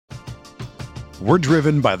We're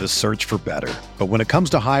driven by the search for better. But when it comes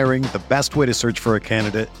to hiring, the best way to search for a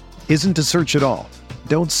candidate isn't to search at all.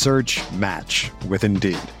 Don't search, match with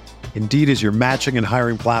Indeed. Indeed is your matching and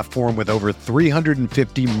hiring platform with over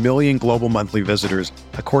 350 million global monthly visitors,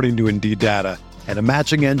 according to Indeed data, and a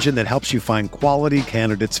matching engine that helps you find quality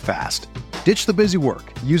candidates fast. Ditch the busy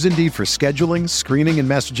work. Use Indeed for scheduling, screening, and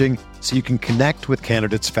messaging so you can connect with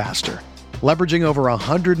candidates faster. Leveraging over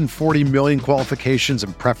 140 million qualifications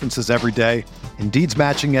and preferences every day, Indeed's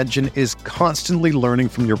matching engine is constantly learning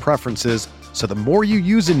from your preferences, so the more you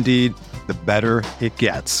use Indeed, the better it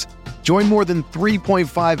gets. Join more than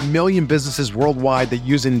 3.5 million businesses worldwide that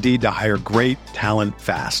use Indeed to hire great talent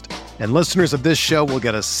fast. And listeners of this show will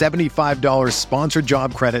get a $75 sponsored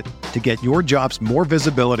job credit to get your jobs more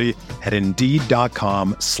visibility at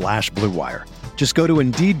Indeed.com/Blue Wire. Just go to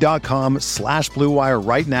Indeed.com/Blue Wire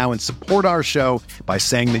right now and support our show by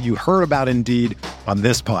saying that you heard about Indeed on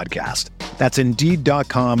this podcast. That's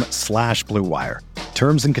Indeed.com/Blue Wire.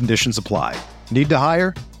 Terms and conditions apply. Need to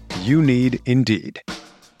hire? You need Indeed.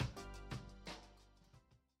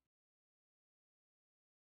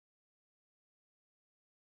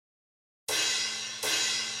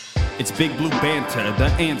 It's Big Blue Banter,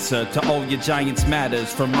 the answer to all your Giants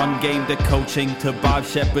matters. From run game to coaching to Bob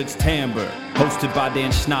Shepard's timbre. Hosted by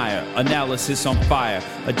Dan Schneier, analysis on fire.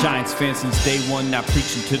 A Giants fan since day one, now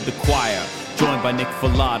preaching to the choir. Joined by Nick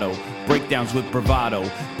Filato, breakdowns with bravado.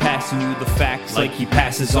 Passing you the facts like he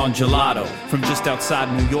passes on gelato. From just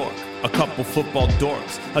outside New York, a couple football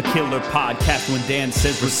dorks. A killer podcast when Dan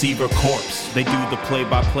says receiver corpse. They do the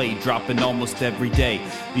play-by-play, dropping almost every day.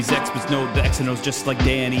 These experts know the X and O's just like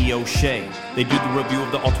Danny O'Shea. They do the review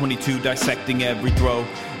of the All-22, dissecting every throw.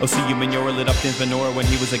 OCU Manora lit up Dan Venora when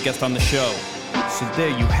he was a guest on the show. So there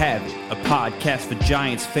you have it, a podcast for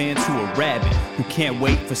Giants fans who are rabid, who can't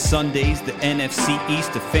wait for Sundays, the NFC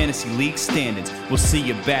East, the Fantasy League standings. We'll see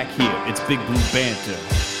you back here. It's Big Blue Banter.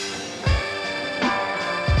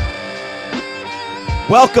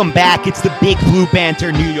 Welcome back. It's the Big Blue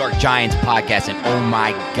Banter New York Giants podcast, and oh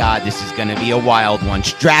my God, this is going to be a wild one.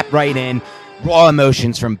 Strap right in. Raw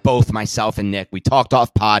emotions from both myself and Nick. We talked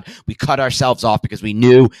off pod. We cut ourselves off because we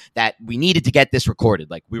knew that we needed to get this recorded.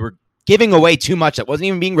 Like, we were giving away too much that wasn't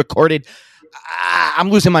even being recorded. I'm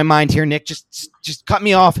losing my mind here, Nick. Just cut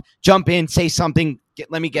me off. Jump in. Say something.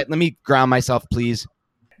 Let me ground myself, please.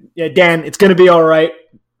 Yeah, Dan, it's going to be all right.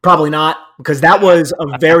 Probably not, because that was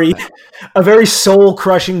a very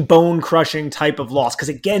soul-crushing, bone-crushing type of loss. Because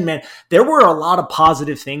again, man, there were a lot of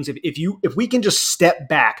positive things. If we can just step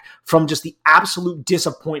back from just the absolute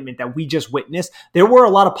disappointment that we just witnessed, there were a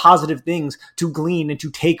lot of positive things to glean and to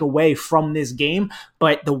take away from this game.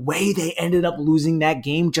 But the way they ended up losing that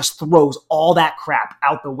game just throws all that crap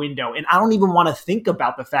out the window. And I don't even want to think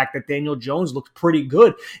about the fact that Daniel Jones looked pretty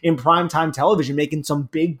good in primetime television, making some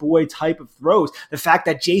big boy type of throws. The fact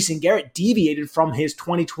that Jason Garrett deviated from his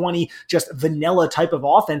 2020 just vanilla type of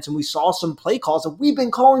offense, and we saw some play calls that we've been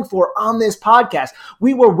calling for on this podcast.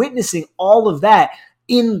 We were witnessing all of that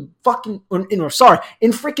in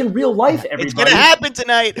freaking real life, everybody. It's going to happen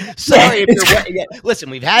tonight. Sorry. Listen,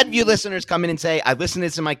 we've had you listeners come in and say, I listen to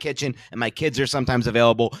this in my kitchen and my kids are sometimes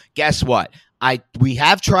available. Guess what? We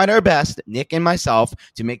have tried our best, Nick and myself,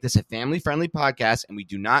 to make this a family-friendly podcast, and we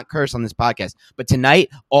do not curse on this podcast. But tonight,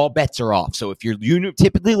 all bets are off. So if you're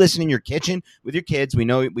typically listening in your kitchen with your kids, we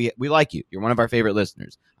know we like you. You're one of our favorite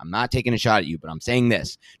listeners. I'm not taking a shot at you, but I'm saying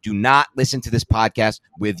this. Do not listen to this podcast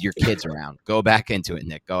with your kids around. Go back into it,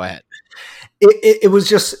 Nick. Go ahead. It was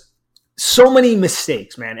just so many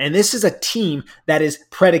mistakes, man. And this is a team that is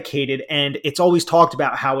predicated, and it's always talked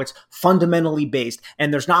about how it's fundamentally based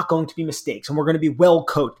and there's not going to be mistakes and we're going to be well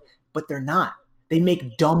coached, but they're not. They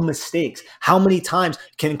make dumb mistakes. How many times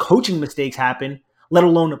can coaching mistakes happen, let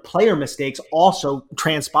alone player mistakes also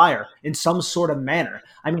transpire in some sort of manner?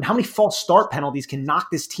 I mean, how many false start penalties can knock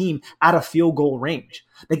this team out of field goal range?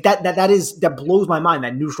 Like that blows my mind,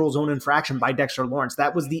 that neutral zone infraction by Dexter Lawrence.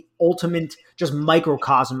 That was the ultimate just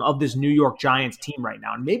microcosm of this New York Giants team right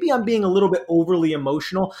now. And maybe I'm being a little bit overly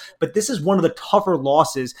emotional, but this is one of the tougher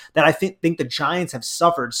losses that I think the Giants have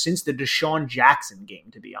suffered since the Deshaun Jackson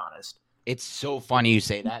game, to be honest. It's so funny you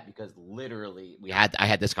say that, because literally I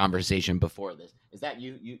had this conversation before this. Is that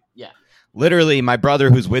you? Yeah. Literally, my brother,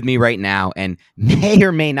 who's with me right now and may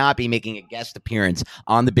or may not be making a guest appearance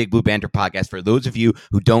on the Big Blue Banter podcast. For those of you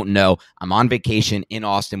who don't know, I'm on vacation in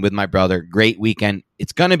Austin with my brother. Great weekend.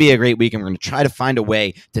 It's going to be a great weekend. We're going to try to find a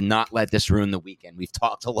way to not let this ruin the weekend. We've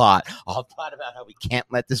talked a lot about how we can't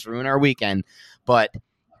let this ruin our weekend, but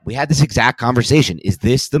we had this exact conversation. Is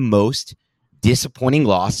this the most disappointing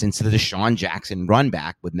loss since the Deshaun Jackson run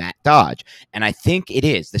back with Matt Dodge. And I think it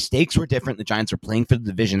is. The stakes were different. The Giants were playing for the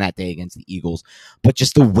division that day against the Eagles, but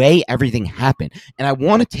just the way everything happened. And I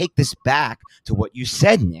want to take this back to what you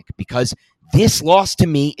said, Nick, because this loss to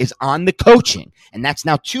me is on the coaching. And that's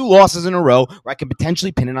now 2 losses in a row where I can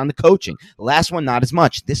potentially pin it on the coaching. The last one, not as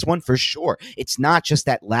much. This one, for sure. It's not just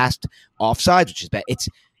that last offsides, which is bad. It's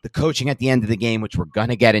the coaching at the end of the game, which we're going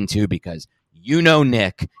to get into because you know,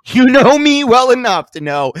 Nick, you know me well enough to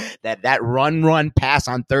know that run pass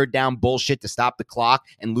on third down bullshit to stop the clock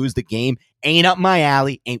and lose the game ain't up my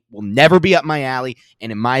alley, will never be up my alley,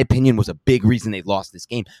 and in my opinion was a big reason they lost this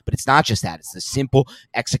game. But it's not just that. It's the simple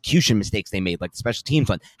execution mistakes they made, like the special teams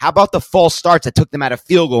one. How about the false starts that took them out of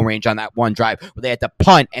field goal range on that one drive where they had to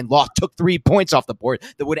punt and took 3 points off the board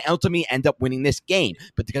that would ultimately end up winning this game?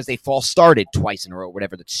 But because they false started twice in a row,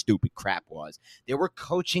 whatever that stupid crap was. There were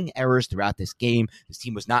coaching errors throughout this game. This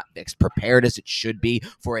team was not as prepared as it should be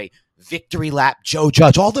for a victory lap Joe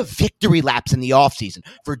Judge. All the victory laps in the offseason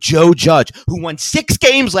for Joe Judge, who won 6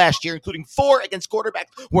 games last year, including 4 against quarterbacks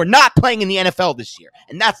who are not playing in the NFL this year.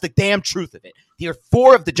 And that's the damn truth of it. There are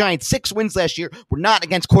 4 of the Giants' 6 wins last year were not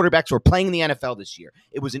against quarterbacks who are playing in the NFL this year.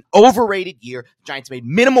 It was an overrated year. The Giants made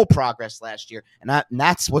minimal progress last year, and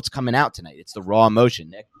that's what's coming out tonight. It's the raw emotion,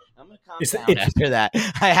 Nick. I'm going to calm down after that.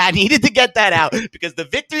 I needed to get that out because the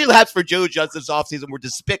victory laps for Joe Judge this offseason were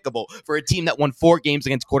despicable for a team that won 4 games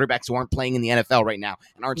against quarterbacks who aren't playing in the NFL right now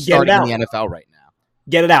and aren't starting in the NFL right now.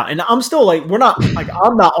 Get it out. And I'm still I'm not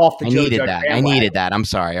off the Joe Judge bandwagon. I needed that. I'm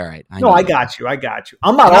sorry. All right. I got you.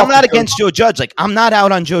 I'm not against Joe Judge. I'm not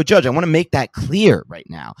out on Joe Judge. I want to make that clear right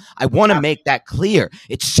now. I want to make that clear.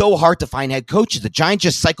 It's so hard to find head coaches. The Giants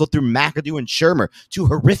just cycled through McAdoo and Shermer, 2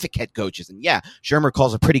 horrific head coaches. And yeah, Shermer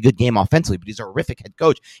calls a pretty good game offensively, but he's a horrific head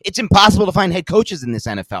coach. It's impossible to find head coaches in this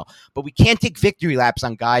NFL. But we can't take victory laps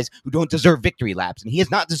on guys who don't deserve victory laps. And he has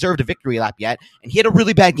not deserved a victory lap yet. And he had a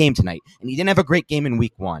really bad game tonight. And he didn't have a great game in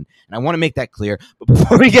week 1. And I want to make that clear. But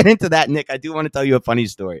before we get into that, Nick, I do want to tell you a funny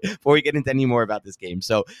story before we get into any more about this game.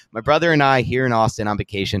 So my brother and I here in Austin on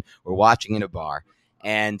vacation, we're watching in a bar.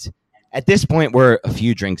 And at this point, we're a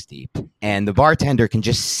few drinks deep. And the bartender can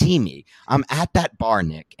just see me. I'm at that bar,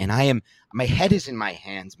 Nick, and my head is in my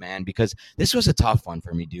hands, man, because this was a tough one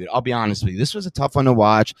for me, dude. I'll be honest with you. This was a tough one to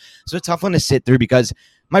watch. This was a tough one to sit through because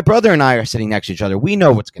my brother and I are sitting next to each other. We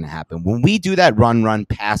know what's going to happen. When we do that run,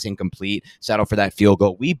 pass incomplete, settle for that field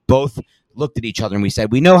goal, we both looked at each other and we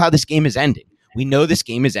said, we know how this game is ending. We know this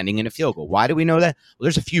game is ending in a field goal. Why do we know that? Well,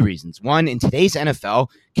 there's a few reasons. One, in today's NFL,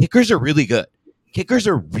 kickers are really good. Kickers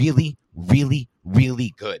are really, really,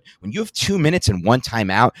 really good. When you have 2 minutes and 1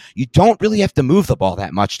 timeout, you don't really have to move the ball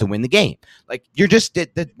that much to win the game. Like,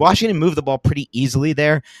 Washington moved the ball pretty easily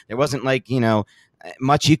there. There wasn't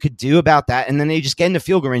much you could do about that. And then they just get into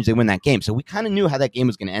field goal range, they win that game. So we kind of knew how that game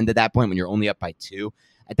was going to end at that point when you're only up by 2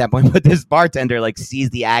 at that point. But this bartender sees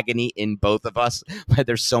the agony in both of us.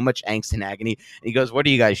 There's so much angst and agony. And he goes, what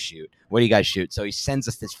do you guys shoot? So he sends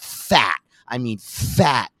us this fat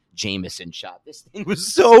Jameson shot. This thing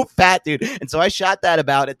was so fat, dude. And so I shot that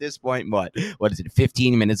about at this point, what is it,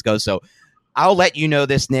 15 minutes ago. So I'll let you know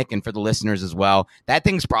this, Nick, and for the listeners as well, that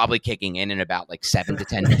thing's probably kicking in about 7 to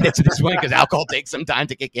 10 minutes at this point because alcohol takes some time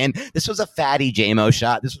to kick in. This was a fatty JMO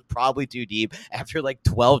shot. This was probably too deep after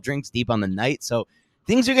 12 drinks deep on the night. So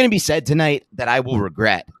things are going to be said tonight that I will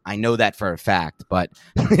regret. I know that for a fact, but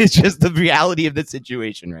it's just the reality of the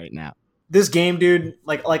situation right now. This game, dude,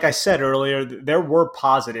 like I said earlier, there were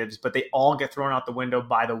positives, but they all get thrown out the window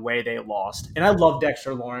by the way they lost. And I love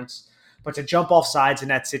Dexter Lawrence, but to jump off sides in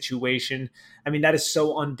that situation, I mean, that is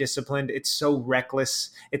so undisciplined. It's so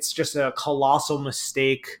reckless. It's just a colossal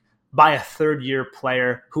mistake by a third-year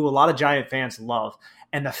player who a lot of Giant fans love.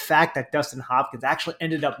 And the fact that Dustin Hopkins actually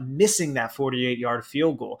ended up missing that 48-yard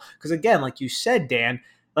field goal. Because again, like you said, Dan,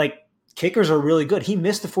 kickers are really good. He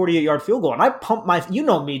missed the 48-yard field goal. And I pumped you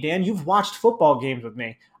know me, Dan, you've watched football games with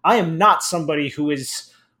me. I am not somebody who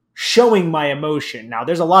is showing my emotion. Now,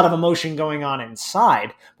 there's a lot of emotion going on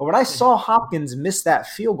inside. But when I saw Hopkins miss that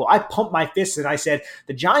field goal, I pumped my fist and I said,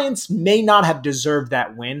 the Giants may not have deserved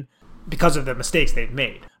that win because of the mistakes they've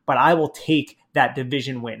made. But I will take that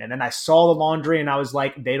division win. And then I saw the laundry and I was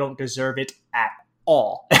like, they don't deserve it at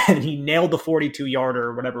all. And he nailed the 42-yarder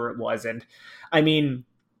or whatever it was. And I mean,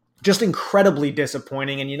 just incredibly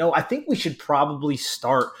disappointing. And, I think we should probably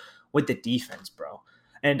start with the defense, bro.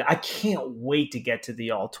 And I can't wait to get to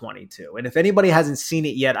the All-22. And if anybody hasn't seen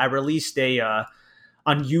it yet, I released a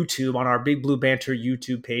on YouTube, on our Big Blue Banter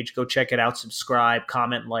YouTube page. Go check it out, subscribe,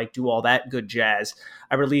 comment, like, do all that good jazz.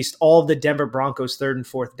 I released all of the Denver Broncos 3rd and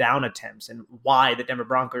 4th down attempts and why the Denver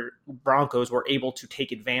Broncos were able to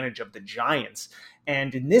take advantage of the Giants.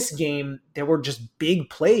 And in this game, there were just big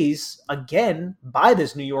plays, again, by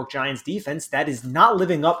this New York Giants defense that is not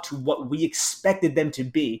living up to what we expected them to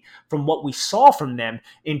be from what we saw from them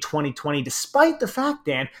in 2020, despite the fact,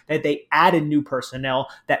 Dan, that they added new personnel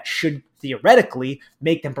that should theoretically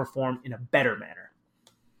make them perform in a better manner.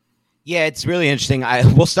 Yeah, it's really interesting.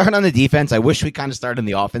 We'll start on the defense. I wish we kind of started on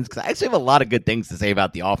the offense because I actually have a lot of good things to say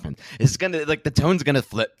about the offense. It's gonna the tone's gonna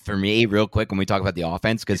flip for me real quick when we talk about the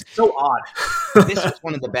offense because it's so odd. This is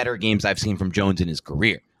one of the better games I've seen from Jones in his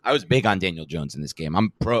career. I was big on Daniel Jones in this game.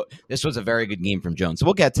 This was a very good game from Jones. So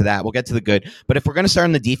we'll get to that. We'll get to the good. But if we're going to start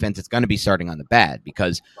on the defense, it's going to be starting on the bad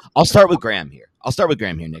because I'll start with Graham here.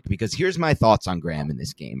 Nick, because here's my thoughts on Graham in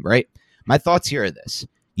this game, right? My thoughts here are this.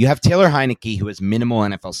 You have Taylor Heinicke, who has minimal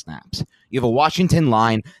NFL snaps. You have a Washington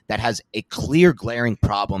line that has a clear, glaring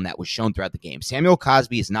problem that was shown throughout the game. Samuel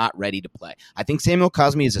Cosmi is not ready to play. I think Samuel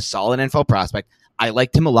Cosmi is a solid NFL prospect. I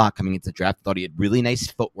liked him a lot coming into the draft. Thought he had really nice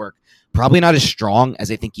footwork. Probably not as strong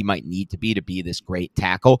as I think he might need to be this great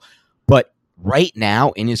tackle. But right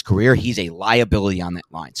now in his career, he's a liability on that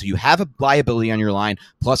line. So you have a liability on your line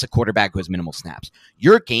plus a quarterback who has minimal snaps.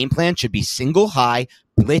 Your game plan should be single high,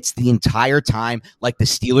 blitz the entire time like the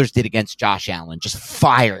Steelers did against Josh Allen, just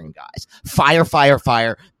firing guys.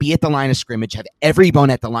 Fire. Be at the line of scrimmage, have every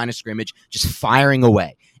bone at the line of scrimmage, just firing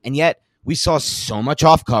away. And yet we saw so much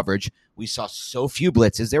off coverage. We saw so few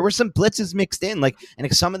blitzes. There were some blitzes mixed in,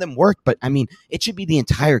 and some of them worked, but I mean, it should be the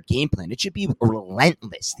entire game plan. It should be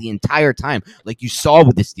relentless the entire time, like you saw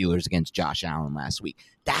with the Steelers against Josh Allen last week.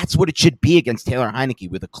 That's what it should be against Taylor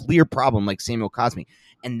Heinicke with a clear problem like Samuel Cosmi.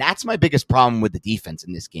 And that's my biggest problem with the defense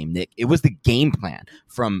in this game, Nick. It was the game plan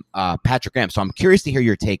from Patrick Graham. So I'm curious to hear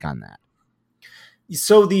your take on that.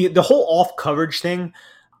 So the whole off coverage thing,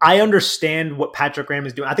 I understand what Patrick Graham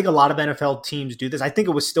is doing. I think a lot of NFL teams do this. I think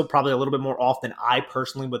it was still probably a little bit more off than I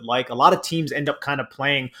personally would like. A lot of teams end up kind of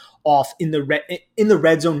playing off in the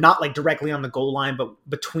red zone, not like directly on the goal line, but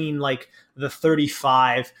between like the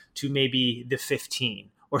 35 to maybe the 15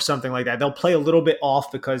 or something like that. They'll play a little bit off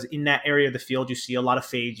because in that area of the field, you see a lot of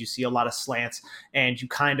fades, you see a lot of slants, and you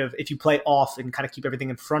kind of, if you play off and kind of keep everything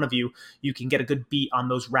in front of you, you can get a good beat on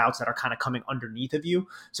those routes that are kind of coming underneath of you.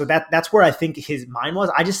 So that's where I think his mind was.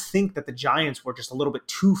 I just think that the Giants were just a little bit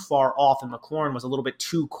too far off and McLaurin was a little bit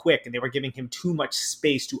too quick and they were giving him too much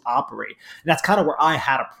space to operate. And that's kind of where I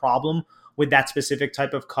had a problem with that specific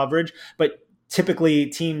type of coverage. But typically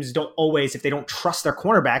teams don't always, if they don't trust their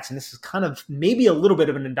cornerbacks, and this is kind of maybe a little bit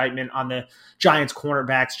of an indictment on the Giants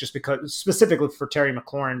cornerbacks just because, specifically for Terry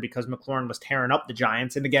McLaurin, because McLaurin was tearing up the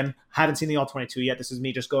Giants. And again, haven't seen the All-22 yet. This is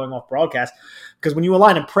me just going off broadcast. Because when you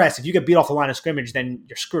align and press, if you get beat off the line of scrimmage, then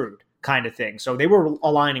you're screwed kind of thing. So they were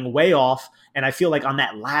aligning way off. And I feel like on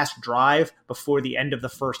that last drive before the end of the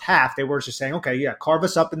first half, they were just saying, okay, yeah, carve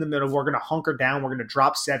us up in the middle. We're going to hunker down. We're going to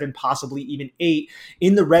drop 7, possibly even 8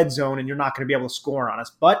 in the red zone, and you're not going to be able to score on us.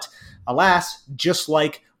 But alas, just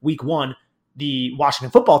like week 1, the Washington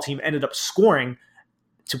football team ended up scoring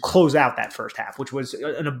to close out that first half, which was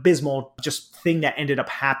an abysmal just thing that ended up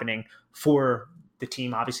happening for the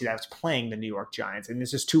team, obviously, that was playing the New York Giants. And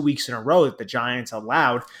this is 2 weeks in a row that the Giants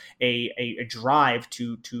allowed a drive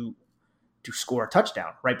to score a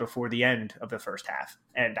touchdown right before the end of the first half.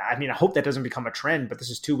 And I mean, I hope that doesn't become a trend, but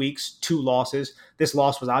this is 2 weeks, 2 losses. This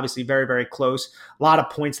loss was obviously very, very close. A lot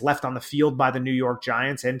of points left on the field by the New York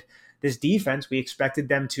Giants. And this defense, we expected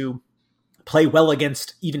them to play well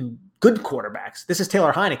against even good quarterbacks. This is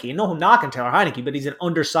Taylor Heinicke. No, I'm knocking Taylor Heinicke, but he's an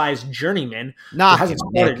undersized journeyman. Knock him.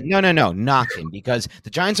 No. Knock him, because the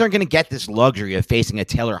Giants aren't going to get this luxury of facing a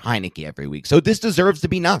Taylor Heinicke every week. So this deserves to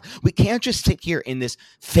be knocked. We can't just sit here in this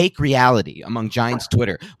fake reality among Giants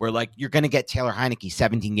Twitter where like you're going to get Taylor Heinicke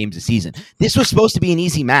 17 games a season. This was supposed to be an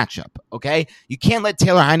easy matchup, okay? You can't let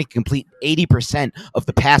Taylor Heinicke complete 80% of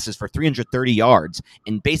the passes for 330 yards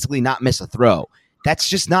and basically not miss a throw. That's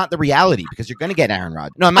just not the reality because you're going to get Aaron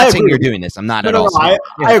Rodgers. No, I'm not saying you're doing this. I'm not at all. I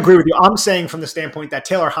agree with you. I'm saying from the standpoint that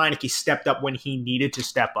Taylor Heinicke stepped up when he needed to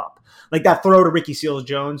step up. Like that throw to Ricky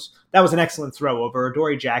Seals-Jones, that was an excellent throw over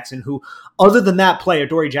Adoree Jackson, who, other than that play,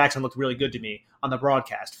 Adoree Jackson looked really good to me on the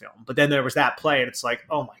broadcast film. But then there was that play, and it's like,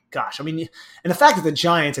 oh my gosh. I mean, and the fact that the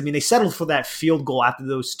Giants, I mean, they settled for that field goal after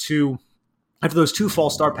those two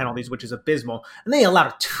false start penalties, which is abysmal. And they allowed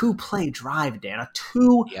a 2-play drive, Dan, a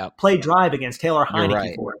 2-play drive against Taylor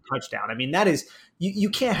Heinicke for a touchdown. I mean, that is,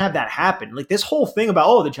 you can't have that happen. Like this whole thing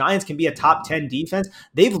about, the Giants can be a top 10 defense.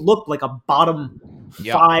 They've looked like a bottom 5.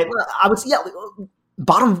 I would say,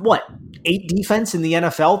 bottom, 8 defense in the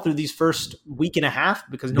NFL through these first week and a half,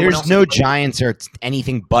 because there's no Giants or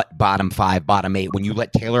anything but bottom 5, bottom 8 when you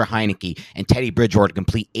let Taylor Heineke and Teddy Bridgewater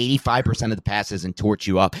complete 85% of the passes and torch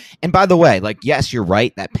you up. And by the way, like, yes, you're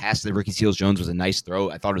right. That pass to Ricky Seals-Jones was a nice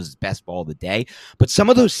throw. I thought it was his best ball of the day. But some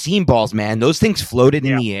of those seam balls, man, those things floated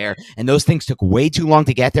in the air, and those things took way too long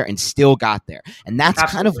to get there and still got there. And that's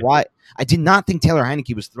kind of why I did not think Taylor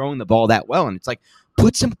Heineke was throwing the ball that well. And it's like,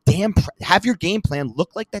 put some have your game plan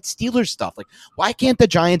look like that Steelers stuff. Like, why can't the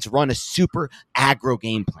Giants run a super aggro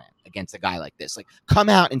game plan against a guy like this? Like, come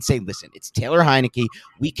out and say, listen, it's Taylor Heineke.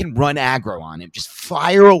 We can run aggro on him. Just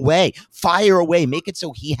fire away, make it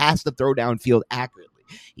so he has to throw downfield accurately.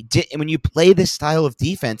 And when you play this style of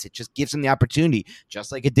defense, it just gives him the opportunity,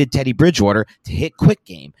 just like it did Teddy Bridgewater, to hit quick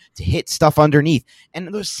game, to hit stuff underneath.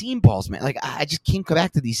 And those seam balls, man, like, I just can't go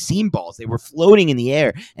back to these seam balls. They were floating in the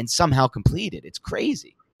air and somehow completed. It's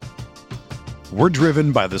crazy. We're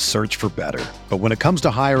driven by the search for better. But when it comes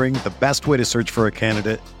to hiring, the best way to search for a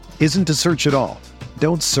candidate isn't to search at all.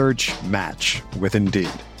 Don't search, match with Indeed.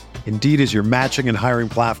 Indeed is your matching and hiring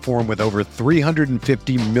platform with over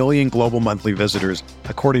 350 million global monthly visitors,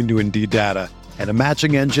 according to Indeed data, and a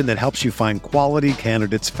matching engine that helps you find quality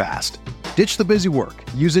candidates fast. Ditch the busy work.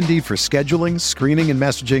 Use Indeed for scheduling, screening, and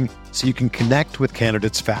messaging so you can connect with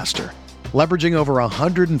candidates faster. Leveraging over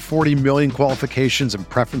 140 million qualifications and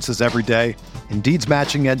preferences every day, Indeed's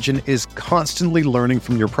matching engine is constantly learning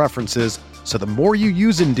from your preferences, so the more you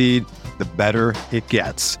use Indeed, the better it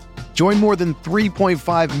gets. Join more than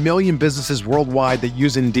 3.5 million businesses worldwide that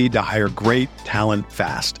use Indeed to hire great talent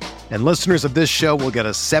fast. And listeners of this show will get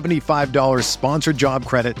a $75 sponsored job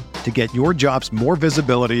credit to get your jobs more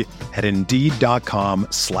visibility at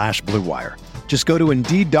Indeed.com/Blue Wire. Just go to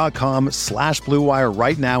Indeed.com/Blue Wire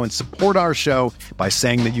right now and support our show by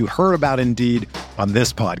saying that you heard about Indeed on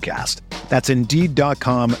this podcast. That's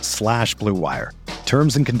Indeed.com/Blue Wire.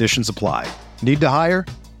 Terms and conditions apply. Need to hire?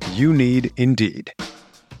 You need Indeed.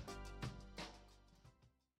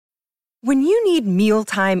 When you need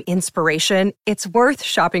mealtime inspiration, it's worth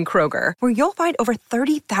shopping Kroger, where you'll find over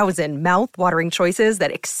 30,000 mouth-watering choices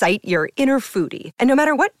that excite your inner foodie. And no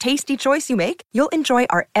matter what tasty choice you make, you'll enjoy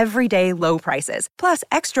our everyday low prices, plus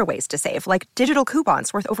extra ways to save, like digital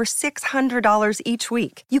coupons worth over $600 each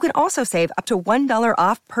week. You can also save up to $1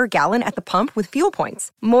 off per gallon at the pump with fuel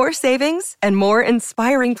points. More savings and more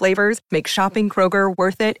inspiring flavors make shopping Kroger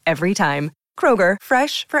worth it every time. Kroger,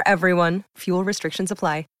 fresh for everyone. Fuel restrictions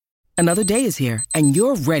apply. Another day is here, and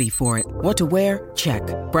you're ready for it. What to wear? Check.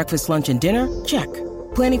 Breakfast, lunch, and dinner? Check.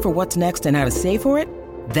 Planning for what's next and how to save for it?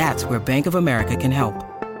 That's where Bank of America can help.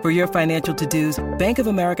 For your financial to-dos, Bank of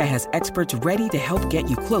America has experts ready to help get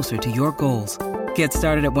you closer to your goals. Get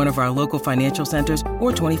started at one of our local financial centers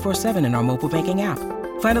or 24/7 in our mobile banking app.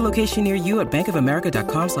 Find a location near you at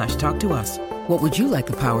bankofamerica.com/talktous. What would you like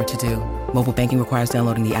the power to do? Mobile banking requires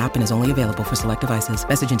downloading the app and is only available for select devices.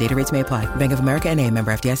 Message and data rates may apply. Bank of America NA,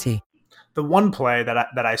 member FDIC. The one play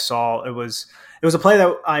that I saw, it was a play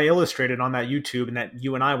that I illustrated on that YouTube, and that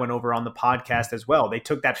you and I went over on the podcast as well. They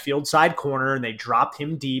took that field side corner and they dropped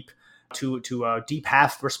him deep to a deep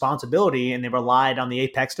half responsibility, and they relied on the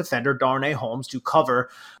apex defender, Darnay Holmes, to cover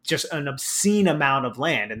just an obscene amount of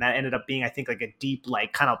land. And that ended up being, I think, like a deep,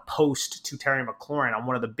 like, kind of post to Terry McLaurin on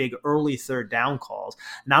one of the big early third down calls.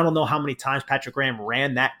 And I don't know how many times Patrick Graham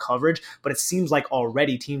ran that coverage, but it seems like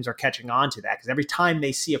already teams are catching on to that, because every time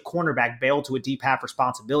they see a cornerback bail to a deep half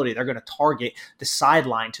responsibility, they're going to target the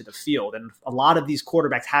sideline to the field. And a lot of these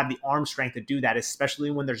quarterbacks have the arm strength to do that,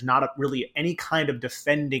 especially when there's not really any kind of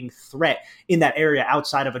defending threat in that area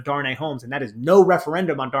outside of a Darnay Holmes. And that is no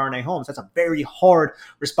referendum on Darnay Holmes. That's a very hard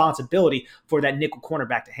responsibility for that nickel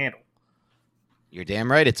cornerback to handle. You're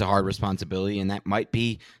damn right. It's a hard responsibility, and that might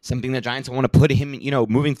be something the Giants want to put him,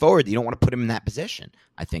 moving forward. You don't want to put him in that position.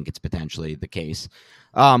 I think it's potentially the case.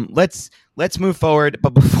 Let's move forward.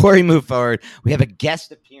 But before we move forward, we have a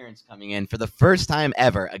guest appearance coming in for the first time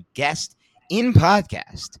ever, a guest in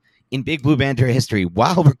podcast in Big Blue Banter history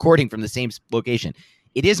while recording from the same location.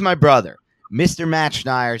 It is my brother, Mr. Matt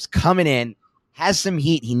Schneier's coming in, has some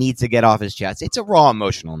heat he needs to get off his chest. It's a raw,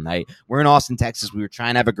 emotional night. We're in Austin, Texas. We were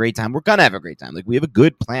trying to have a great time. We're going to have a great time. Like, we have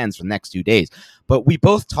good plans for the next 2 days. But we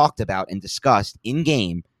both talked about and discussed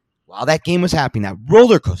in-game, while that game was happening, that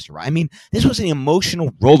roller coaster ride. I mean, this was an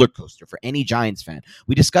emotional roller coaster for any Giants fan.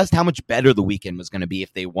 We discussed how much better the weekend was going to be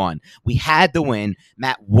if they won. We had to win.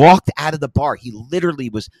 Matt walked out of the bar. He literally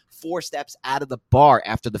was 4 steps out of the bar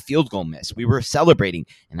after the field goal miss. We were celebrating,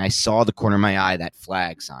 and I saw the corner of my eye, that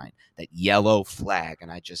flag sign, that yellow flag, and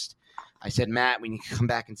I just I said, Matt, when you come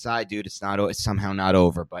back inside, dude, it's somehow not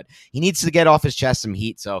over. But he needs to get off his chest some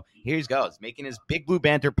heat. So here he goes, making his Big Blue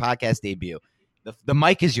Banter podcast debut. The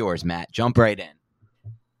mic is yours, Matt. Jump right in.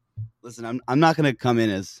 Listen, I'm not going to come in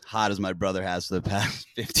as hot as my brother has for the past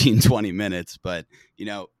 15, 20 minutes, but,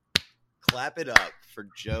 clap it up for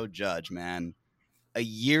Joe Judge, man. A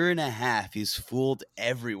year and a half, he's fooled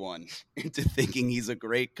everyone into thinking he's a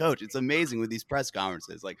great coach. It's amazing with these press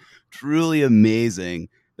conferences, like truly amazing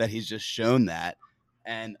that he's just shown that.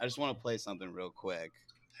 And I just want to play something real quick.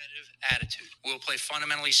 Competitive attitude. We'll play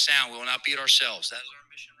fundamentally sound. We will not beat ourselves. That is our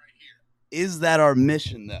mission right here. Is that our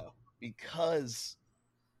mission, though? Because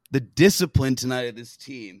the discipline tonight of this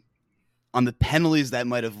team on the penalties that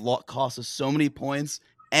might have cost us so many points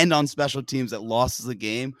and on special teams that lost us the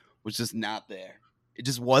game was just not there. It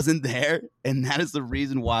just wasn't there, and that is the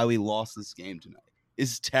reason why we lost this game tonight.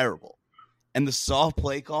 It's terrible. And the soft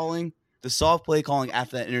play calling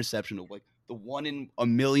after that interception of like the 1 in a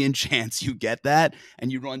million chance you get that and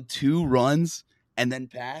you run 2 runs and then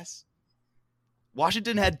pass.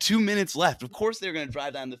 Washington had 2 minutes left. Of course they're going to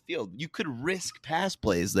drive down the field. You could risk pass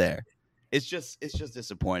plays there. It's just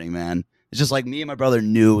disappointing, man. It's just like me and my brother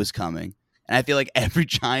knew it was coming. And I feel like every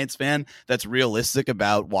Giants fan that's realistic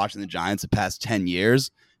about watching the Giants the past 10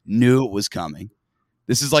 years knew it was coming.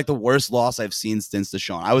 This is like the worst loss I've seen since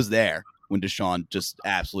Deshaun. I was there when Deshaun just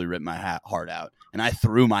absolutely ripped my heart out. And I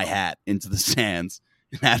threw my hat into the stands.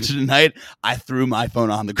 And after tonight, I threw my phone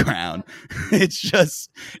on the ground. It's just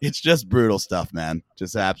brutal stuff, man.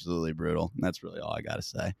 Just absolutely brutal. And that's really all I got to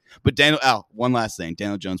say. But one last thing.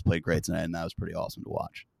 Daniel Jones played great tonight, and that was pretty awesome to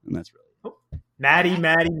watch. And that's really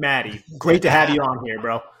Maddie. Great to have you on here,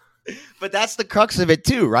 bro. But that's the crux of it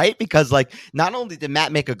too, right? Because like, not only did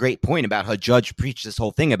Matt make a great point about how Judge preached this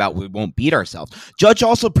whole thing about we won't beat ourselves, Judge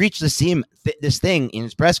also preached this thing in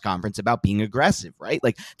his press conference about being aggressive, right?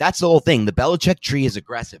 Like, that's the whole thing. The Belichick tree is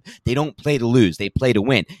aggressive. They don't play to lose. They play to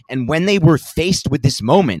win. And when they were faced with this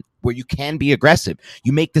moment where you can be aggressive,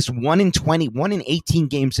 you make this 1 in 20, 1 in 18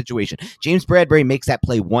 game situation. James Bradberry makes that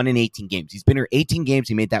play 1 in 18 games. He's been here 18 games.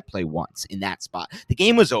 He made that play once in that spot. The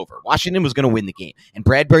game was over. Washington was going to win the game, and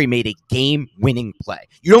Bradberry made a game-winning play.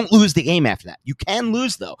 You don't lose the game after that. You can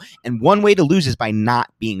lose, though, and one way to lose is by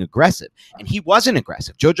not being aggressive, and he wasn't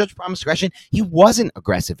aggressive. Joe Judge promised aggression. He wasn't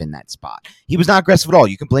aggressive in that spot. He was not aggressive at all.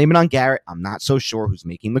 You can blame it on Garrett. I'm not so sure who's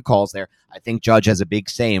making the calls there. I think Judge has a big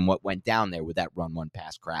say in what went down there with that run one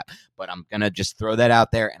pass crap, but I'm going to just throw that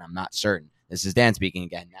out there, and I'm not certain. This is Dan speaking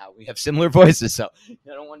again. Now we have similar voices, so I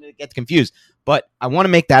don't want to get confused. But I want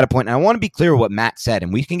to make that a point, and I want to be clear what Matt said,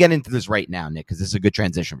 and we can get into this right now, Nick, because this is a good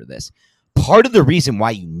transition for this. Part of the reason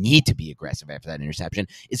why you need to be aggressive after that interception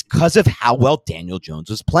is because of how well Daniel Jones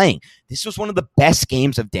was playing. This was one of the best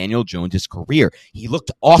games of Daniel Jones' career. He looked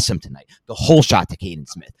awesome tonight. The whole shot to Caden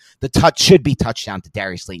Smith. The touch should be touchdown to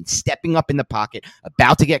Darius Slayton, stepping up in the pocket,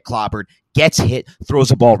 about to get clobbered, gets hit,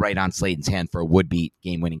 throws a ball right on Slayton's hand for a would-be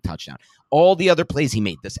game-winning touchdown. All the other plays he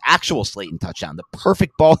made, this actual Slayton touchdown, the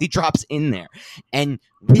perfect ball he drops in there. And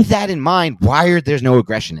with that in mind, there's no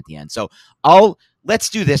aggression at the end. So let's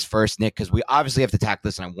do this first, Nick, because we obviously have to tackle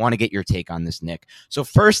this, and I want to get your take on this, Nick. So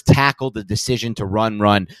first, tackle the decision to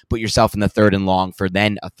run, put yourself in the 3rd and long for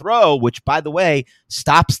then a throw, which, by the way,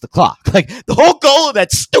 stops the clock. Like, the whole goal of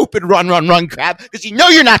that stupid run crap, because you know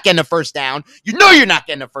you're not getting a first down. You know you're not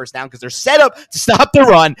getting a first down because they're set up to stop the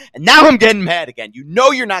run, and now I'm getting mad again. You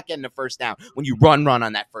know you're not getting a first down when you run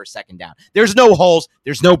on that first, second down. There's no holes.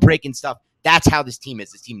 There's no breaking stuff. That's how this team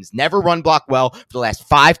is. This team has never run block well for the last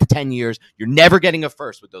 5 to 10 years. You're never getting a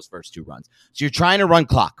first with those first 2 runs. So you're trying to run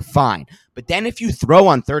clock, fine. But then if you throw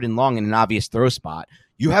on 3rd and long in an obvious throw spot,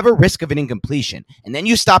 you have a risk of an incompletion. And then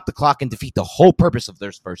you stop the clock and defeat the whole purpose of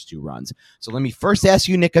those first 2 runs. So let me first ask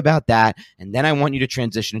you, Nick, about that. And then I want you to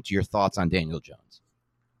transition into your thoughts on Daniel Jones.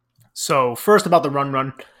 So first about the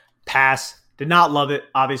run pass. Did not love it,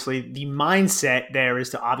 obviously. The mindset there is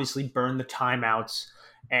to obviously burn the timeouts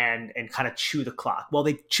and kind of chew the clock. Well,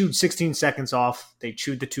 they chewed 16 seconds off. They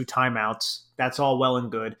chewed the 2 timeouts. That's all well and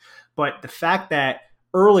good. But the fact that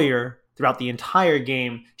earlier throughout the entire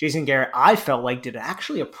game, Jason Garrett, I felt like, did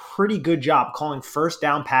actually a pretty good job calling first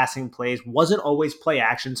down passing plays. Wasn't always play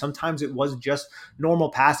action. Sometimes it was just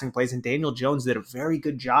normal passing plays, and Daniel Jones did a very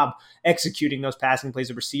good job executing those passing plays.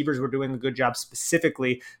 The receivers were doing a good job,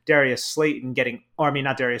 specifically Sterling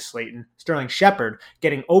Shepard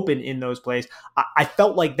getting open in those plays. I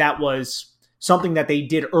felt like that was something that they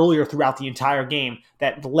did earlier throughout the entire game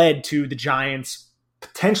that led to the Giants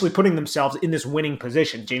potentially putting themselves in this winning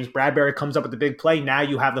position. James Bradberry comes up with the big play. Now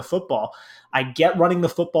you have the football. I get running the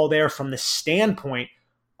football there from the standpoint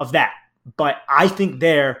of that. But I think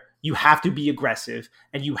there, You have to be aggressive,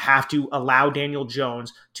 and you have to allow Daniel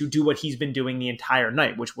Jones to do what he's been doing the entire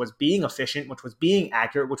night, which was being efficient, which was being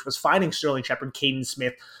accurate, which was finding Sterling Shepard, Caden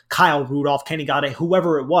Smith, Kyle Rudolph, Kenny Golladay,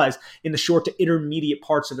 whoever it was, in the short to intermediate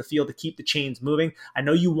parts of the field to keep the chains moving. I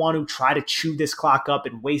know you want to try to chew this clock up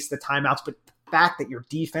and waste the timeouts, but the fact that your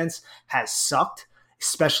defense has sucked,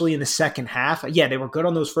 especially in the second half. Yeah, they were good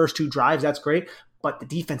on those first 2 drives. That's great. But the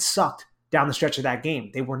defense sucked down the stretch of that game.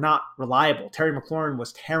 They were not reliable. Terry McLaurin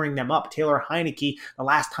was tearing them up. Taylor Heineke, the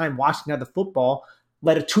last time Washington had the football,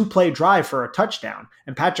 led a 2-play drive for a touchdown.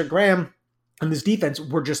 And Patrick Graham and this defense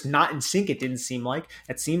were just not in sync, it didn't seem like.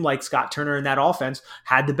 It seemed like Scott Turner in that offense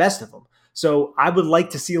had the best of them. So I would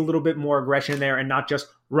like to see a little bit more aggression there and not just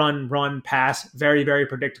run, pass, very, very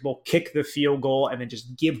predictable, kick the field goal, and then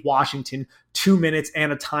just give Washington 2 minutes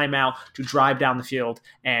and a timeout to drive down the field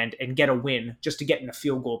and get a win just to get in a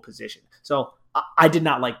field goal position. So I did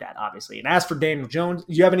not like that, obviously. And as for Daniel Jones,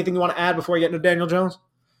 do you have anything you want to add before I get into Daniel Jones?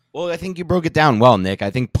 Well, I think you broke it down well, Nick. I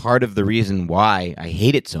think part of the reason why I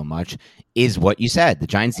hate it so much is what you said. The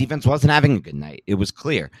Giants defense wasn't having a good night. It was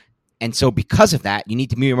clear. And so because of that, you need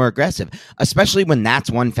to be more aggressive, especially when that's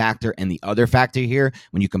one factor. And the other factor here,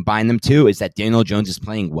 when you combine them two, is that Daniel Jones is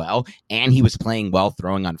playing well, and he was playing well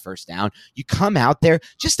throwing on first down. You come out there,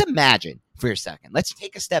 just imagine for a second. Let's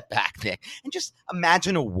take a step back, Nick, and just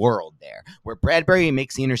imagine a world there where Bradbury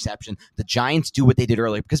makes the interception. The Giants do what they did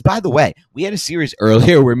earlier. Because, by the way, we had a series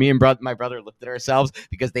earlier where me and my brother looked at ourselves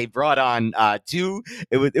because they brought on two.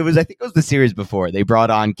 I think it was the series before. They brought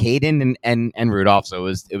on Caden and Rudolph. So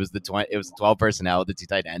it was the 12 personnel, the 2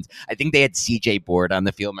 tight ends. I think they had CJ Board on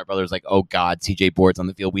the field. My brother was like, "Oh God, CJ Board's on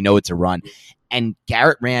the field. We know it's a run." And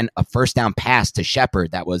Garrett ran a first down pass to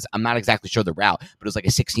Shepard that was, I'm not exactly sure the route, but it was like a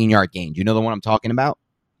 16-yard gain. Do you know the one I'm talking about?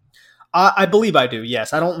 I believe I do,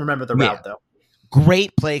 yes. I don't remember the route, though.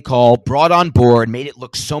 Great play call, brought on board, made it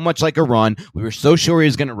look so much like a run. We were so sure he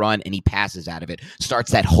was going to run, and he passes out of it,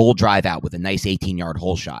 starts that whole drive out with a nice 18-yard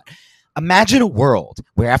hole shot. Imagine a world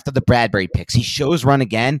where after the Bradbury picks, he shows run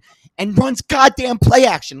again and runs goddamn play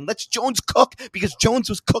action and lets Jones cook, because Jones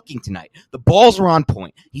was cooking tonight. The balls were on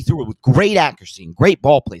point. He threw it with great accuracy and great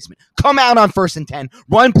ball placement. Come out on 1st and 10,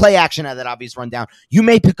 run play action out of that obvious rundown. You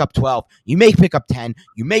may pick up 12. You may pick up 10.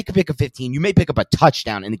 You may pick up 15. You may pick up a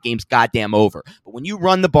touchdown, and the game's goddamn over. But when you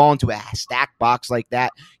run the ball into a stacked box like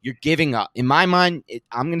that, you're giving up. In my mind,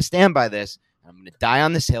 I'm going to stand by this. I'm going to die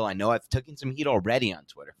on this hill. I know I've taken some heat already on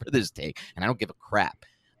Twitter for this take, and I don't give a crap.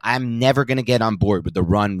 I'm never going to get on board with the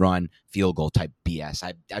run, field goal type BS.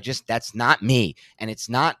 I just, that's not me. And it's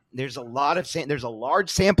not, there's a large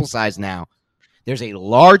sample size now. There's a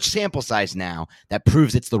large sample size now that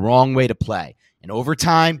proves it's the wrong way to play. And over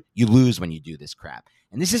time, you lose when you do this crap.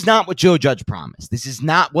 And this is not what Joe Judge promised. This is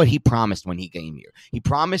not what he promised when he came here. He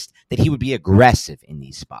promised that he would be aggressive in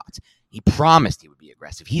these spots. He promised he would be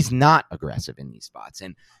aggressive. He's not aggressive in these spots.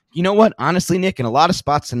 And you know what? Honestly, Nick, in a lot of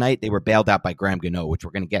spots tonight, they were bailed out by Graham Gano, which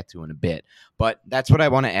we're going to get to in a bit. But that's what I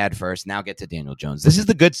want to add first. Now get to Daniel Jones. This is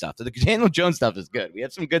the good stuff. The Daniel Jones stuff is good. We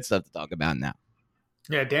have some good stuff to talk about now.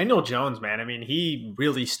 Yeah, Daniel Jones, man. I mean, he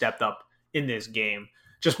really stepped up in this game.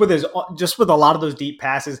 Just with a lot of those deep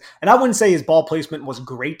passes. And I wouldn't say his ball placement was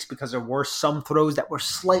great, because there were some throws that were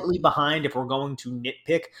slightly behind if we're going to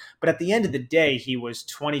nitpick. But at the end of the day, he was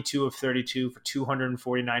 22 of 32 for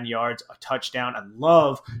 249 yards, a touchdown. I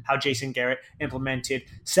love how Jason Garrett implemented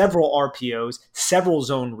several RPOs, several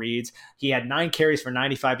zone reads. He had 9 carries for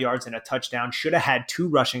 95 yards and a touchdown. Should have had 2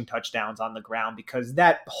 rushing touchdowns on the ground, because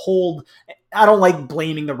that hold – I don't like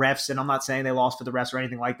blaming the refs, and I'm not saying they lost for the refs or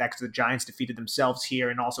anything like that, because the Giants defeated themselves here,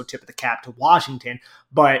 and also tip of the cap to Washington.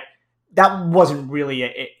 But that wasn't really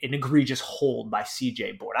an egregious hold by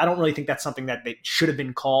CJ Board. I don't really think that's something that they should have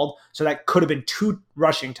been called. So that could have been 2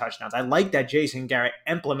 rushing touchdowns. I like that Jason Garrett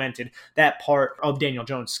implemented that part of Daniel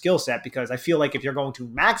Jones' skill set, because I feel like if you're going to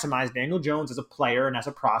maximize Daniel Jones as a player and as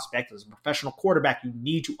a prospect, as a professional quarterback, you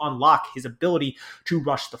need to unlock his ability to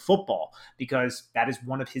rush the football, because that is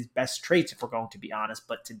one of his best traits, if we're going to be honest.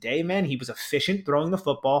 But today, man, he was efficient throwing the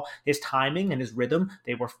football. His timing and his rhythm,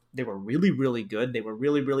 they were really, really good. They were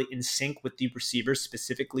really, really in sync with the receivers,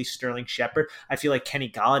 specifically Sterling Shepard. I feel like Kenny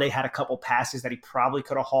Golladay had a couple passes that he probably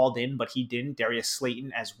could have hauled in, but he didn't. Darius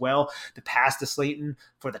Slayton as well. The pass to Slayton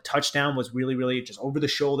for the touchdown was really, really just over the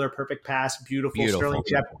shoulder. Perfect pass. Beautiful. Sterling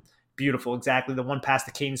Shepard. Beautiful. Exactly. The one pass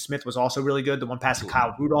to Caden Smith was also really good. The one pass to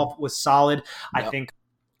Kyle Rudolph was solid. Yep. I think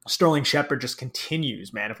Sterling Shepard just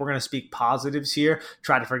continues, man. If we're going to speak positives here,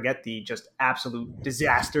 try to forget the just absolute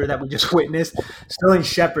disaster that we just witnessed. Sterling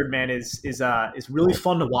Shepard, man, is really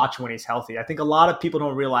fun to watch when he's healthy. I think a lot of people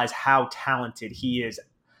don't realize how talented he is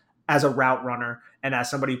as a route runner and as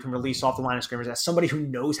somebody who can release off the line of scrimmage, as somebody who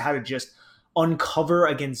knows how to just uncover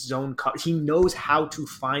against zone cover. He knows how to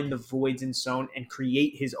find the voids in zone and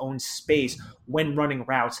create his own space when running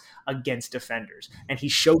routes against defenders. And he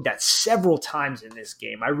showed that several times in this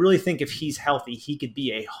game. I really think if he's healthy, he could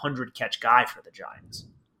be a 100-catch guy for the Giants.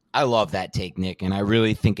 I love that take, Nick, and I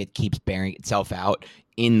really think it keeps bearing itself out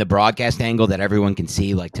in the broadcast angle that everyone can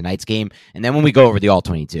see, like tonight's game. And then when we go over the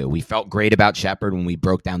All-22, we felt great about Shepard when we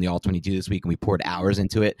broke down the All-22 this week and we poured hours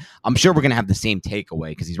into it. I'm sure we're going to have the same takeaway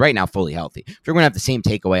because he's right now fully healthy. I'm sure we're going to have the same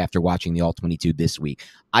takeaway after watching the All-22 this week.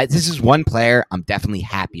 This is one player I'm definitely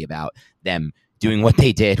happy about them doing what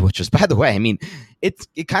they did, which was, by the way, I mean, it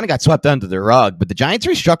kind of got swept under the rug, but the Giants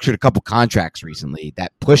restructured a couple contracts recently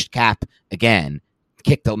that pushed cap again,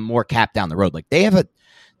 kicked more cap down the road. Like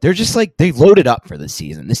they're just like, they loaded up for this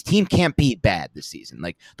season. This team can't be bad this season.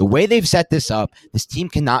 Like the way they've set this up, this team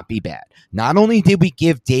cannot be bad. Not only did we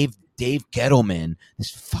give Dave Gettleman this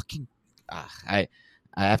fucking, I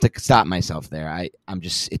have to stop myself there. I'm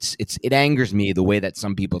just, it angers me the way that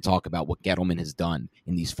some people talk about what Gettleman has done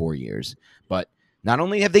in these 4 years. But not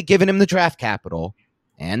only have they given him the draft capital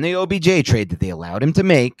and the OBJ trade that they allowed him to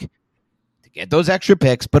make, get those extra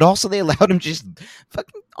picks, but also they allowed him just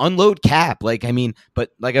fucking unload cap. Like, I mean, but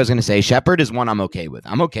like I was going to say, Shepard is one I'm okay with.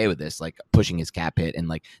 I'm okay with this, like pushing his cap hit and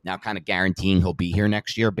like now kind of guaranteeing he'll be here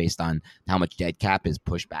next year based on how much dead cap is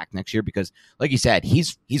pushed back next year. Because like you said,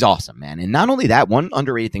 he's awesome, man. And not only that, one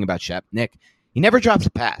underrated thing about Shep, Nick, he never drops a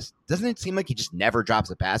pass. Doesn't it seem like he just never drops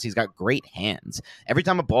a pass? He's got great hands. Every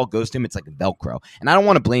time a ball goes to him, it's like Velcro. And I don't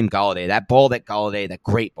want to blame Golladay. That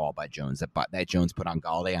great ball by Jones, that Jones put on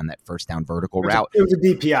Golladay on that first down vertical route. It was a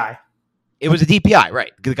DPI. It was a DPI,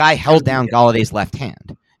 right. The guy held down Galladay's left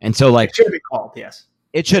hand. And so, like, it should have been called, yes.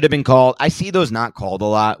 It should have been called. I see those not called a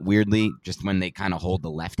lot, weirdly, just when they kind of hold the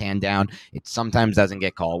left hand down. It sometimes doesn't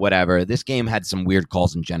get called, whatever. This game had some weird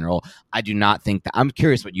calls in general. I do not think that – I'm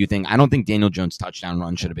curious what you think. I don't think Daniel Jones' touchdown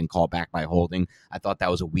run should have been called back by holding. I thought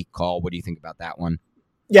that was a weak call. What do you think about that one?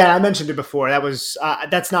 Yeah, I mentioned it before. That was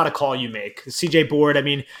that's not a call you make. CJ Board, I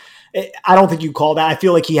mean – I don't think you call that. I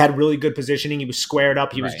feel like he had really good positioning. He was squared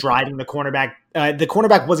up. He was driving the cornerback. The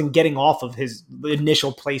cornerback wasn't getting off of his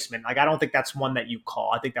initial placement. Like, I don't think that's one that you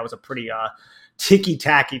call. I think that was a pretty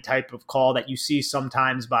ticky-tacky type of call that you see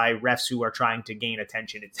sometimes by refs who are trying to gain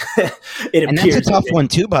attention. And that's a tough one,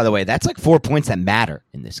 too, by the way. That's like 4 points that matter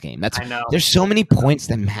in this game. I know. There's so many points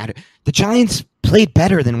that matter. The Giants played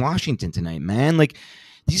better than Washington tonight, man. Like,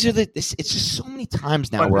 it's just so many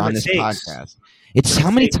times now we're on this podcast. It's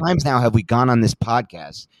how many times now have we gone on this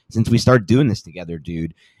podcast since we started doing this together,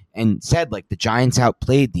 dude, and said, like, the Giants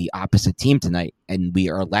outplayed the opposite team tonight, and we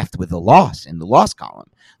are left with a loss in the loss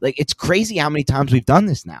column. Like, it's crazy how many times we've done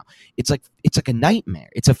this now. It's like a nightmare.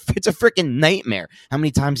 It's a freaking nightmare how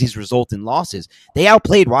many times these result in losses. They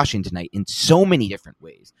outplayed Washington tonight in so many different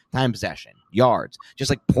ways. Time possession, yards, just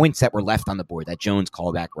like points that were left on the board. That Jones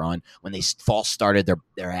callback run when they false started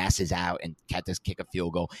their asses out and had to kick a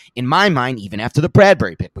field goal. In my mind, even after the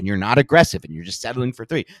Bradbury pick, when you're not aggressive and you're just settling for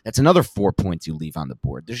 3, that's another 4 points you leave on the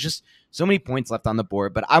board. There's just so many points left on the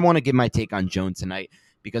board. But I want to give my take on Jones tonight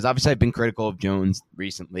because obviously I've been critical of Jones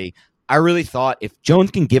recently. I really thought if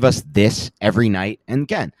Jones can give us this every night, and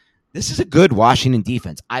again, this is a good Washington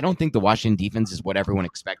defense. I don't think the Washington defense is what everyone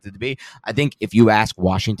expected to be. I think if you ask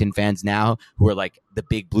Washington fans now who are like the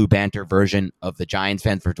big blue banter version of the Giants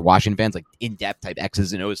fans for Washington fans, like in-depth type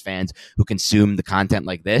X's and O's fans who consume the content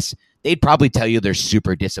like this, they'd probably tell you they're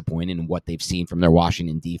super disappointed in what they've seen from their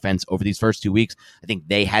Washington defense over these first 2 weeks. I think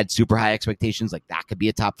they had super high expectations, like that could be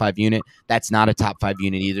a top 5 unit. That's not a top 5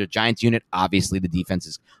 unit either. Giants unit, obviously the defense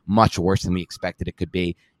is much worse than we expected it could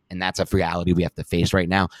be. And that's a reality we have to face right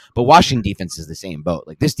now. But Washington defense is the same boat.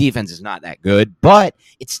 Like, this defense is not that good, but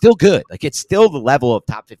it's still good. Like, it's still the level of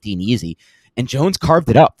top 15 easy. And Jones carved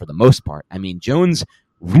it up for the most part. I mean, Jones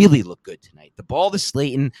really looked good tonight. The ball to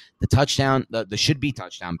Slayton, the touchdown, the should-be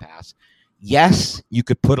touchdown pass. Yes, you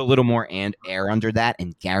could put a little more air under that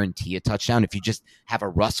and guarantee a touchdown. If you just have a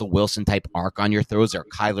Russell Wilson type arc on your throws or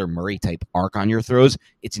Kyler Murray type arc on your throws,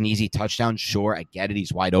 it's an easy touchdown. Sure, I get it.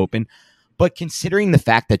 He's wide open. But considering the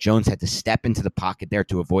fact that Jones had to step into the pocket there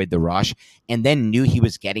to avoid the rush and then knew he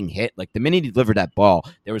was getting hit, like the minute he delivered that ball,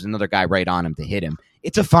 there was another guy right on him to hit him.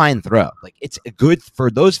 It's a fine throw. Like, it's good for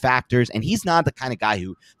those factors. And he's not the kind of guy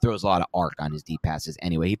who throws a lot of arc on his deep passes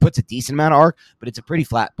anyway. He puts a decent amount of arc, but it's a pretty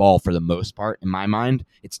flat ball for the most part, in my mind.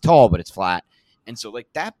 It's tall, but it's flat. And so, like,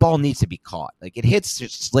 that ball needs to be caught. Like, it hits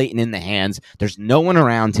Slayton in the hands. There's no one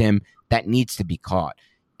around him that needs to be caught.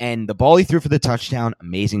 And the ball he threw for the touchdown,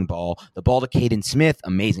 amazing ball. The ball to Caden Smith,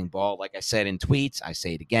 amazing ball. Like I said in tweets, I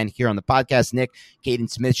say it again here on the podcast, Nick, Caden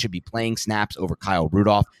Smith should be playing snaps over Kyle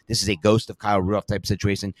Rudolph. This is a ghost of Kyle Rudolph type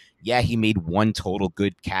situation. Yeah, he made one total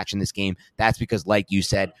good catch in this game. That's because, like you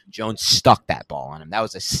said, Jones stuck that ball on him. That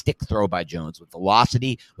was a stick throw by Jones with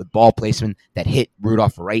velocity, with ball placement that hit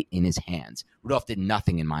Rudolph right in his hands. Rudolph did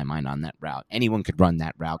nothing in my mind on that route. Anyone could run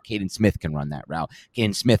that route. Caden Smith can run that route.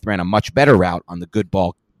 Caden Smith ran a much better route on the good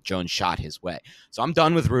ball Jones shot his way. So I'm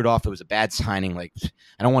done with Rudolph. It was a bad signing. Like,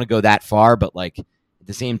 I don't want to go that far, but like at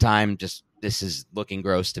the same time, just this is looking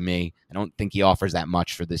gross to me. I don't think he offers that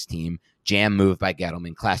much for this team. Jam move by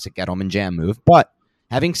Gettleman, classic Gettleman jam move. But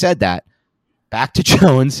having said that, back to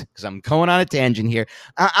Jones, because I'm going on a tangent here.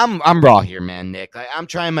 I'm raw here, man, Nick. I'm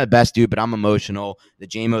trying my best, dude, but I'm emotional. The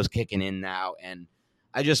JMO's kicking in now, and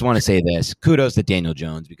I just want to say this. Kudos to Daniel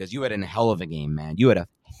Jones, because you had a hell of a game, man. You had a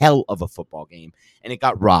hell of a football game, and it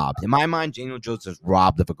got robbed. In my mind, Daniel Jones was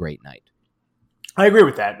robbed of a great night. I agree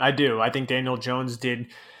with that. I do. I think Daniel Jones did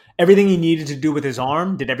everything he needed to do with his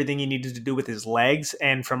arm, did everything he needed to do with his legs.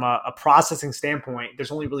 And from a processing standpoint,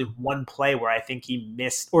 there's only really one play where I think he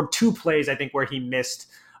missed, or two plays, I think, where he missed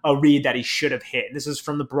a read that he should have hit. And this is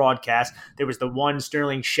from the broadcast. There was the one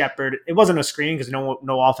Sterling Shepard. It wasn't a screen because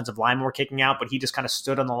no offensive linemen were kicking out, but he just kind of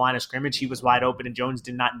stood on the line of scrimmage. He was wide open and Jones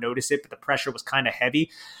did not notice it, but the pressure was kind of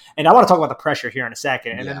heavy. And I want to talk about the pressure here in a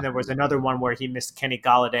second. And then there was another one where he missed Kenny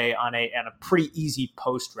Golladay on a pretty easy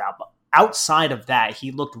post route. But outside of that,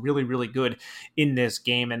 he looked really, really good in this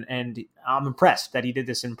game, and I'm impressed that he did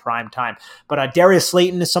this in prime time. But Darius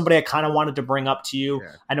Slayton is somebody I kind of wanted to bring up to you.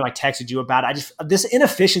 Yeah. I know I texted you about it. This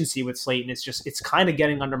inefficiency with Slayton it's kind of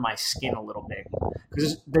getting under my skin a little bit,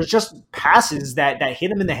 because there's just passes that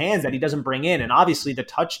hit him in the hands that he doesn't bring in, and obviously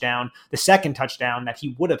the second touchdown that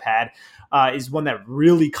he would have had is one that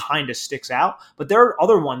really kind of sticks out. But there are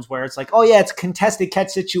other ones where it's like, oh yeah, it's a contested catch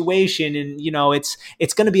situation, and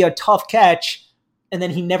it's going to be a tough catch, and then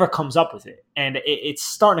he never comes up with it, and it's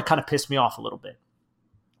starting to kind of piss me off a little bit.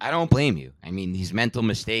 I don't blame you. I mean, these mental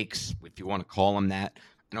mistakes, if you want to call them that.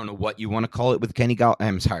 I don't know what you want to call it with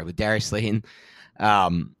with Darius Slayton.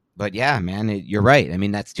 But yeah, man, you're right. I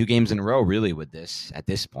mean, that's 2 games in a row, really, with this at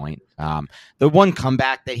this point. The one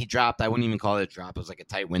comeback that he dropped, I wouldn't even call it a drop. It was like a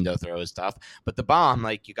tight window throw and stuff. But the bomb,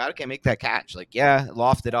 like, you got to make that catch. Like, yeah,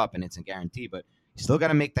 loft it up and it's a guarantee, but you still got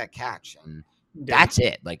to make that catch. And that's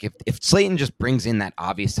it. Like, if Slayton just brings in that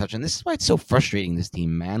obvious touch, and this is why it's so frustrating, this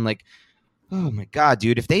team, man. Like, oh my God,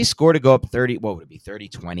 dude, if they score to go up 30, what would it be,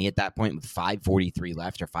 30-20 at that point with 5:43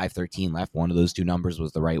 left or 5:13 left? One of those two numbers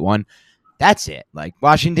was the right one. That's it. Like,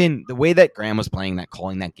 Washington, the way that Graham was playing that,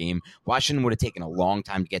 calling that game, Washington would have taken a long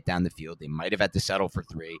time to get down the field. They might have had to settle for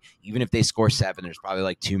 3. Even if they score 7, there's probably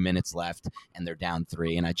like 2 minutes left and they're down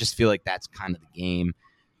 3. And I just feel like that's kind of the game.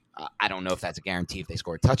 I don't know if that's a guarantee if they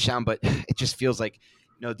score a touchdown, but it just feels like,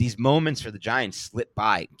 these moments for the Giants slip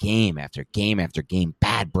by game after game after game,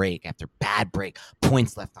 bad break after bad break,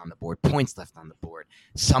 points left on the board.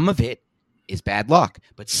 Some of it is bad luck,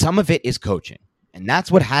 but some of it is coaching. And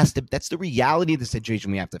that's that's the reality of the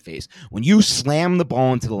situation we have to face. When you slam the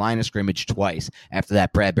ball into the line of scrimmage twice after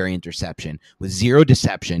that Bradbury interception with 0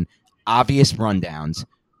 deception, obvious rundowns,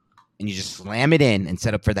 and you just slam it in and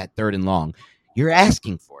set up for that 3rd and long, you're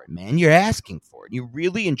asking for it, man. You're asking for it. You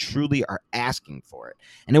really and truly are asking for it.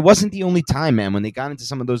 And it wasn't the only time, man, when they got into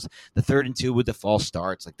some of those, the 3rd and 2 with the false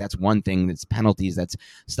starts. Like, that's one thing. That's penalties. That's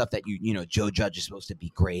stuff that Joe Judge is supposed to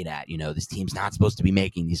be great at. This team's not supposed to be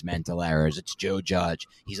making these mental errors. It's Joe Judge.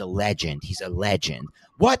 He's a legend.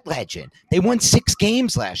 What legend? They won 6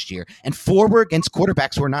 games last year, and 4 were against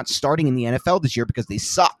quarterbacks who are not starting in the NFL this year because they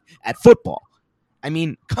suck at football. I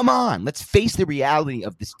mean, come on. Let's face the reality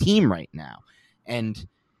of this team right now. And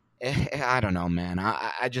I don't know, man.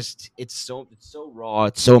 I just, it's so raw.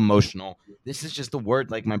 It's so emotional. This is just the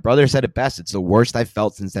word. Like my brother said it best. It's the worst I've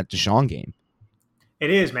felt since that Deshaun game. It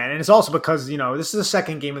is, man. And it's also because, this is the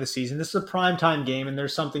second game of the season. This is a primetime game, and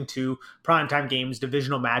there's something to primetime games,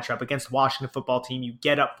 divisional matchup against the Washington football team. You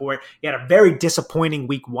get up for it. You had a very disappointing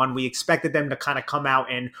week 1. We expected them to kind of come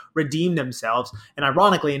out and redeem themselves. And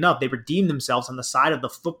ironically enough, they redeemed themselves on the side of the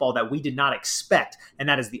football that we did not expect, and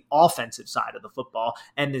that is the offensive side of the football.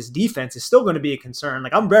 And this defense is still going to be a concern.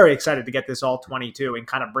 Like, I'm very excited to get this all 22 and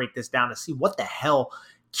kind of break this down to see what the hell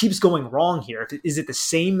keeps going wrong here. Is it the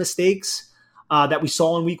same mistakes that we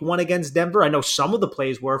saw in week 1 against Denver? I know some of the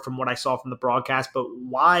plays were from what I saw from the broadcast, but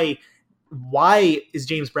why is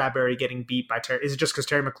James Bradbury getting beat by Terry? Is it just because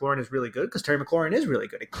Terry McLaurin is really good? Because Terry McLaurin is really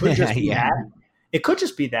good. It could just be that. it could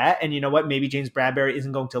just be that. And you know what? Maybe James Bradberry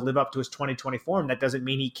isn't going to live up to his 2020 form. That doesn't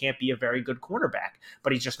mean he can't be a very good cornerback,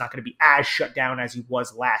 but he's just not going to be as shut down as he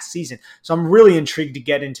was last season. So I'm really intrigued to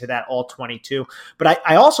get into that all 22. But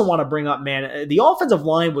I also want to bring up, man, the offensive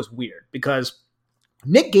line was weird because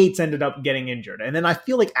Nick Gates ended up getting injured. And then I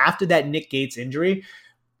feel like after that Nick Gates injury,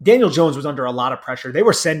 Daniel Jones was under a lot of pressure. They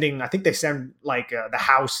were sending, I think they sent like the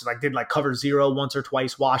house, like did like cover zero once or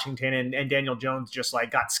twice, Washington, and Daniel Jones just like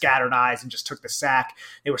got scattered eyes and just took the sack.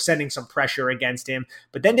 They were sending some pressure against him,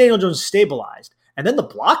 but then Daniel Jones stabilized, and then the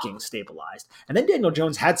blocking stabilized, and then Daniel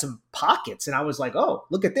Jones had some pockets, and I was like, oh,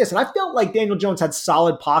 look at this. And I felt like Daniel Jones had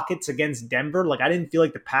solid pockets against Denver. Like I didn't feel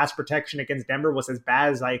like the pass protection against Denver was as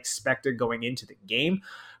bad as I expected going into the game,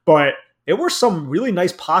 but there were some really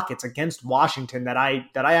nice pockets against Washington that I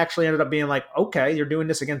actually ended up being like, okay, you're doing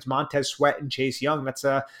this against Montez Sweat and Chase Young. That's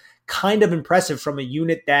kind of impressive from a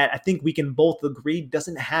unit that I think we can both agree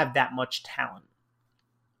doesn't have that much talent.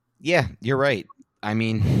 Yeah, you're right. I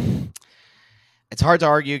mean, it's hard to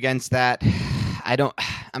argue against that.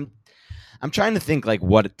 I'm trying to think like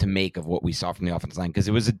what to make of what we saw from the offensive line, because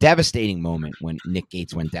it was a devastating moment when Nick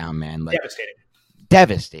Gates went down, man. Like,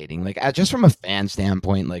 devastating. Like just from a fan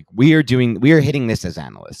standpoint, like we are hitting this as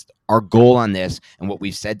analysts. Our goal on this and what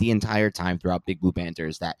we've said the entire time throughout Big Blue Banter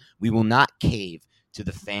is that we will not cave to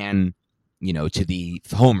the fan, to the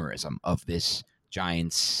homerism of this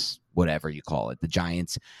Giants, whatever you call it, the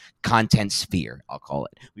Giants content sphere, I'll call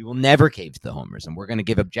it. We will never cave to the homerism. We're going to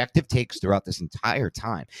give objective takes throughout this entire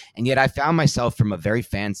time. And yet I found myself from a very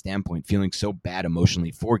fan standpoint feeling so bad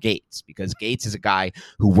emotionally for Gates, because Gates is a guy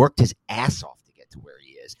who worked his ass off to where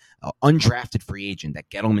he is, an undrafted free agent that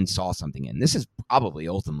Gettleman saw something in. This is probably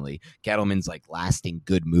ultimately Gettleman's like lasting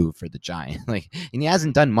good move for the Giants. Like, and he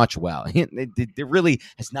hasn't done much well. There really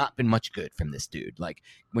has not been much good from this dude. Like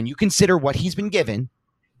when you consider what he's been given,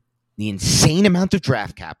 the insane amount of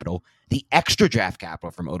draft capital, the extra draft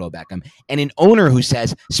capital from Odell Beckham, and an owner who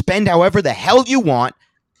says spend however the hell you want,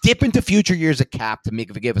 dip into future years of cap to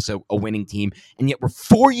give us a winning team, and yet we're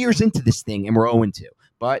 4 years into this thing and we're 0-2.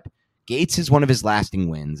 But Gates is one of his lasting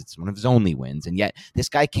wins. It's one of his only wins. And yet this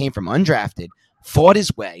guy came from undrafted, fought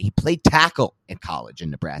his way. He played tackle in college in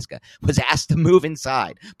Nebraska, was asked to move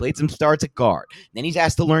inside, played some starts at guard. Then he's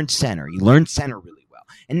asked to learn center. He learned center really well.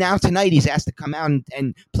 And now tonight he's asked to come out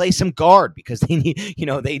and play some guard because they need,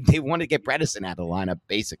 they want to get Bredesen out of the lineup,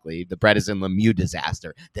 basically the Bredesen-Lemieux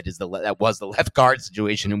disaster that was the left guard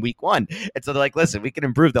situation in week 1. And so they're like, listen, we can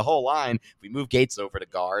improve the whole line if we move Gates over to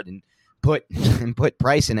guard and put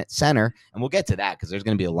Price in at center, and we'll get to that because there's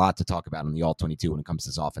going to be a lot to talk about on the all-22 when it comes to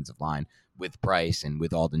this offensive line with Price and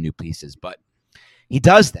with all the new pieces. But he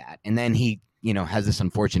does that, and then he has this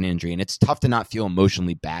unfortunate injury, and it's tough to not feel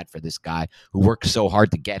emotionally bad for this guy who worked so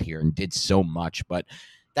hard to get here and did so much. But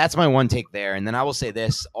that's my one take there. And then I will say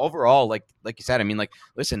this overall, like you said, I mean, like,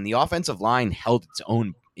 listen, the offensive line held its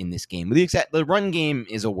own in this game. The run game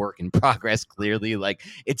is a work in progress, clearly. Like,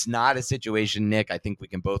 it's not a situation, Nick, I think we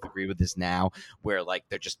can both agree with this now, where like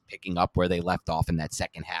they're just picking up where they left off in that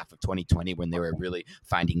second half of 2020 when they were really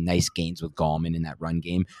finding nice gains with Gallman in that run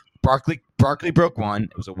game. Barkley broke one.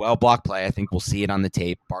 It was a well-blocked play. I think we'll see it on the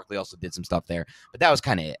tape. Barkley also did some stuff there, but that was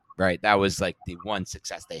kind of it, right? That was like the one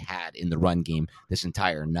success they had in the run game this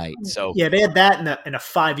entire night. So yeah, they had that in a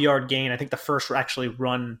 5-yard gain. I think the first actually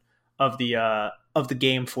run of the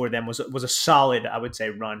game for them was a solid, I would say,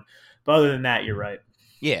 run. But other than that, you're right.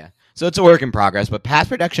 Yeah. So it's a work in progress. But pass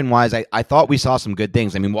protection wise, I thought we saw some good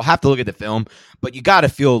things. I mean, we'll have to look at the film, but you got to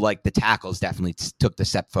feel like the tackles definitely took the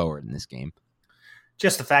step forward in this game.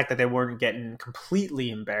 Just the fact that they weren't getting completely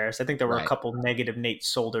embarrassed. I think there were a couple negative Nate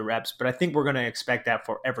Solder reps, but I think we're going to expect that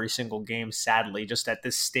for every single game, sadly. Just at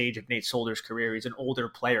this stage of Nate Solder's career, he's an older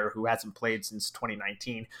player who hasn't played since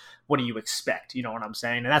 2019. What do you expect? You know what I'm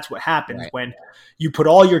saying? And that's what happens when you put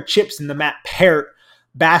all your chips in the Matt Peart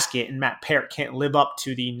basket, and Matt Peart can't live up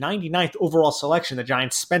to the 99th overall selection the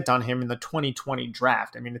Giants spent on him in the 2020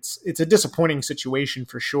 draft. I mean, it's a disappointing situation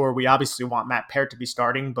for sure. We obviously want Matt Peart to be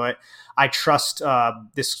starting, but I trust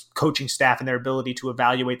this coaching staff and their ability to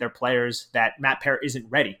evaluate their players that Matt Peart isn't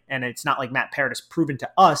ready. And it's not like Matt Peart has proven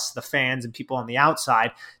to us, the fans and people on the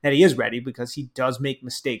outside, that he is ready, because he does make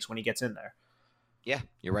mistakes when he gets in there. Yeah,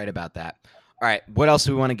 you're right about that. All right, what else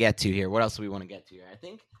do we want to get to here? I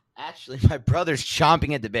think actually, my brother's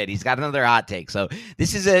chomping at the bit. He's got another hot take. So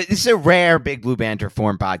this is a rare Big Blue Banter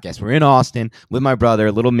form podcast. We're in Austin with my brother,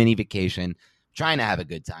 a little mini vacation, trying to have a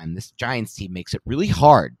good time. This Giants team makes it really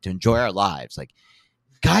hard to enjoy our lives. Like,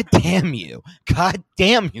 God damn you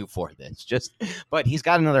for this. But he's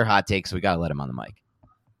got another hot take, so we got to let him on the mic.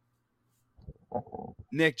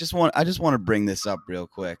 Nick, I just want to bring this up real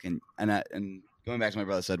quick, and going back to my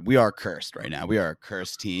brother said, we are cursed right now. We are a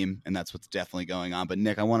cursed team, and that's what's definitely going on. But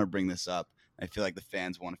Nick, I want to bring this up. I feel like the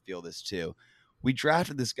fans want to feel this too. We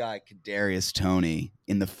drafted this guy, Kadarius Toney,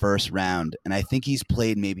 in the first round, and I think he's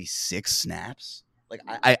played maybe 6 snaps. Like,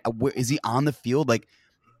 is he on the field? Like,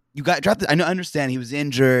 you got drafted. I understand he was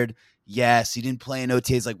injured. Yes, he didn't play in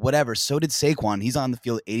OTAs, like whatever. So did Saquon. He's on the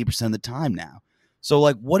field 80% of the time now. So,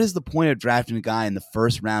 like, what is the point of drafting a guy in the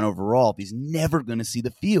first round overall if he's never going to see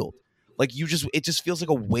the field? Like, it just feels like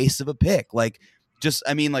a waste of a pick. Like,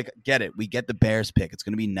 get it. We get the Bears pick. It's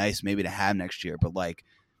going to be nice maybe to have next year. But, like,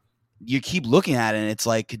 you keep looking at it, and it's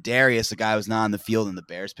like Kadarius, a guy who's not on the field in the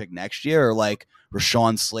Bears pick next year, or like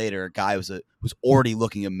Rashawn Slater, a guy who's already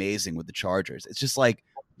looking amazing with the Chargers. It's just like,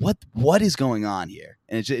 what is going on here?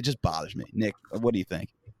 And it just bothers me. Nick, what do you think?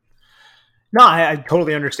 No, I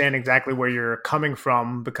totally understand exactly where you're coming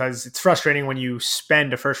from, because it's frustrating when you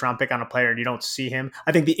spend a first-round pick on a player and you don't see him.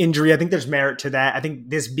 I think the injury, I think there's merit to that. I think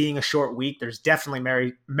this being a short week, there's definitely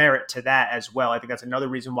merit to that as well. I think that's another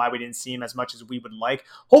reason why we didn't see him as much as we would like.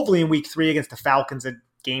 Hopefully in week 3 against the Falcons, a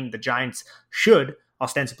game the Giants should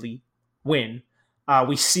ostensibly win,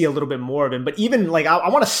 we see a little bit more of him. But even like, I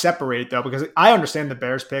want to separate it though, because I understand the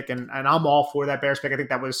Bears pick and I'm all for that Bears pick. I think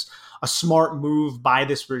that was a smart move by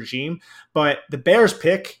this regime, but the Bears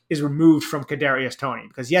pick is removed from Kadarius Toney,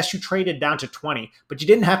 because yes, you traded down to 20, but you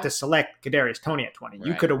didn't have to select Kadarius Toney at 20. Right.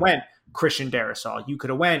 You could have went Christian Darrisaw. You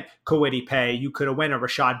could have went Kwity Paye. You could have went a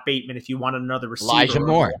Rashad Bateman if you wanted another receiver.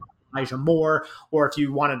 Elijah Moore, or if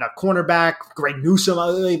you wanted a cornerback, Greg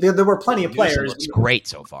Newsome. There were plenty of players. Looks great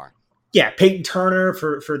so far. Yeah, Peyton Turner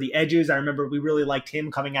for the edges. I remember we really liked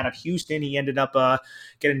him coming out of Houston. He ended up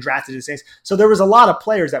getting drafted to the Saints. So there was a lot of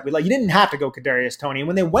players that we like. You didn't have to go Kadarius Toney. And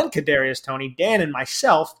when they went Kadarius Toney, Dan and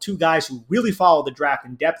myself, 2 guys who really followed the draft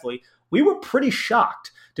in depthly, we were pretty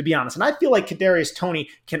shocked, to be honest. And I feel like Kadarius Toney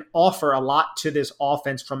can offer a lot to this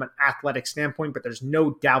offense from an athletic standpoint, but there's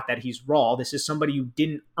no doubt that he's raw. This is somebody who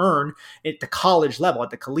didn't earn at the college level, at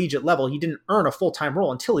the collegiate level. He didn't earn a full-time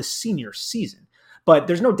role until his senior season. But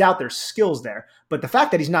there's no doubt there's skills there. But the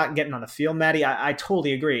fact that he's not getting on the field, Maddie, I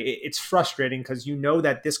totally agree. It's frustrating because you know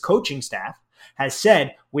that this coaching staff has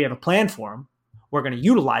said, we have a plan for him. We're going to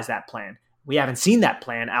utilize that plan. We haven't seen that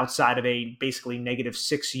plan outside of a basically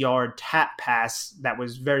 -6-yard tap pass that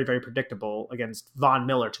was very, very predictable against Von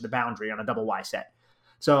Miller to the boundary on a double Y set.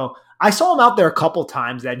 So I saw him out there a couple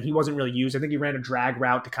times that he wasn't really used. I think he ran a drag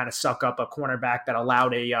route to kind of suck up a cornerback that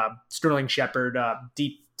allowed a Sterling Shepard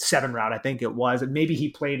deep 7 route, I think it was. And maybe he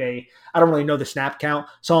played I don't really know the snap count.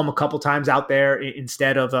 Saw him a couple times out there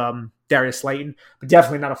instead of Darius Slayton, but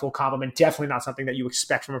definitely not a full compliment. Definitely not something that you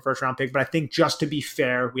expect from a first-round pick. But I think just to be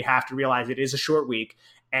fair, we have to realize it is a short week,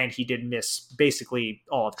 and he did miss basically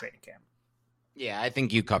all of training camp. Yeah, I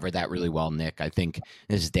think you covered that really well, Nick. I think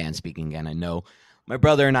this is Dan speaking again. I know my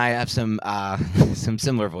brother and I have some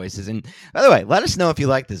similar voices. And by the way, let us know if you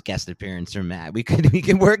like this guest appearance from Matt. We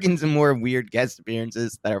can work in some more weird guest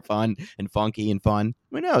appearances that are fun and funky and fun.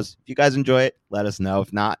 Who knows? If you guys enjoy it, let us know.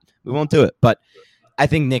 If not, we won't do it. But I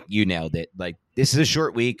think, Nick, you nailed it. Like, this is a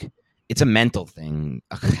short week. It's a mental thing.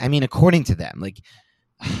 I mean, according to them, like,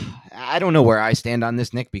 I don't know where I stand on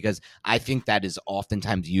this, Nick, because I think that is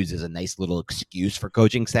oftentimes used as a nice little excuse for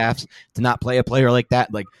coaching staffs to not play a player like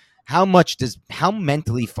that. Like, how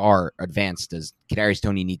mentally far advanced does Kadarius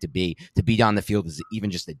Toney need to be on the field as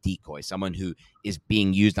even just a decoy, someone who is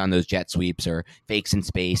being used on those jet sweeps or fakes in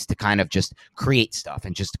space to kind of just create stuff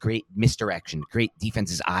and just create misdirection, create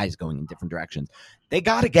defense's eyes going in different directions? They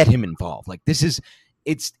got to get him involved. Like, this is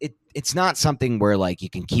it's not something where like you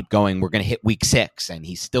can keep going. We're going to hit week 6 and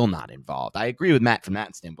he's still not involved. I agree with Matt from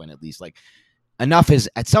that standpoint, at least. Like, enough is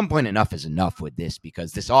enough with this,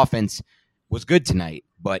 because this offense was good tonight,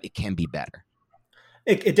 but it can be better.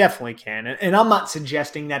 It definitely can. And I'm not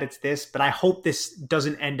suggesting that it's this, but I hope this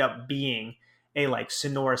doesn't end up being a like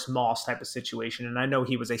Sonoris Moss type of situation. And I know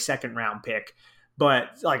he was a 2nd-round pick, but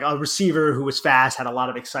like a receiver who was fast, had a lot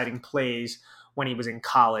of exciting plays when he was in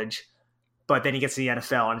college, but then he gets to the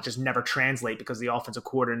NFL and it just never translates because the offensive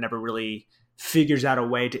coordinator never really figures out a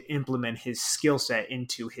way to implement his skill set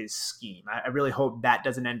into his scheme. I really hope that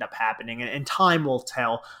doesn't end up happening, and time will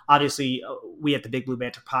tell. Obviously, we at the Big Blue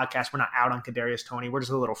Banter podcast, we're not out on Kadarius Toney. We're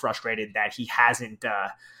just a little frustrated that he hasn't,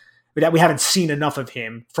 that we haven't seen enough of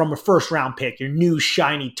him from a first-round pick, your new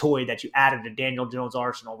shiny toy that you added to Daniel Jones'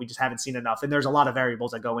 arsenal. We just haven't seen enough, and there's a lot of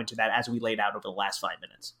variables that go into that, as we laid out over the last 5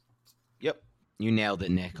 minutes. Yep, you nailed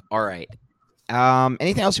it, Nick. All right.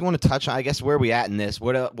 Anything else you want to touch on? I guess where are we at in this?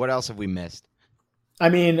 What else have we missed? I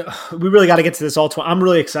mean, we really got to get to this all. I'm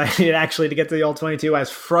really excited actually to get to the all 22. As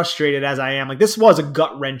frustrated as I am, like, this was a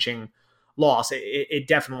gut wrenching loss. It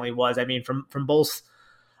definitely was. I mean, from both.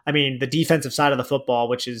 I mean, the defensive side of the football,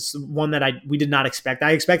 which is one that we did not expect.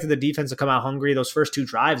 I expected the defense to come out hungry. Those first 2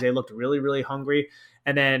 drives, they looked really, really hungry.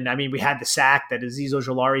 And then, I mean, we had the sack, that Azeez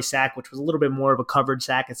Ojulari sack, which was a little bit more of a covered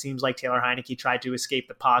sack. It seems like Taylor Heineke tried to escape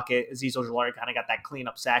the pocket. Azeez Ojulari kind of got that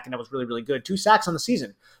cleanup sack, and that was really, really good. 2 sacks on the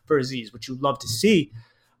season for Azeez, which you'd love to see.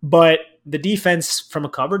 But the defense, from a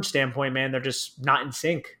coverage standpoint, man, they're just not in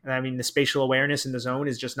sync. I mean, the spatial awareness in the zone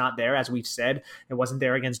is just not there, as we've said. It wasn't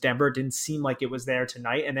there against Denver. It didn't seem like it was there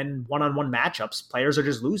tonight. And then one-on-one matchups, players are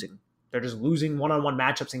just losing. They're just losing one-on-one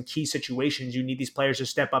matchups in key situations. You need these players to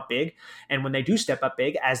step up big. And when they do step up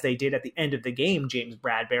big, as they did at the end of the game, James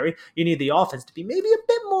Bradberry, you need the offense to be maybe a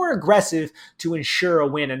bit more aggressive to ensure a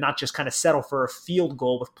win and not just kind of settle for a field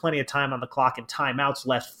goal with plenty of time on the clock and timeouts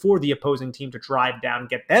left for the opposing team to drive down and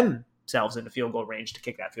get themselves into field goal range to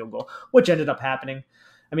kick that field goal, which ended up happening.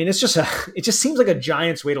 I mean, it just seems like a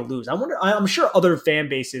Giants way to lose. I'm sure other fan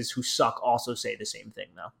bases who suck also say the same thing,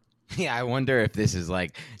 though. Yeah, I wonder if this is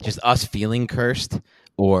like just us feeling cursed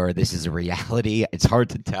or this is a reality. It's hard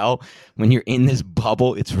to tell. When you're in this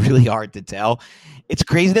bubble, it's really hard to tell. It's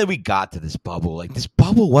crazy that we got to this bubble. Like, this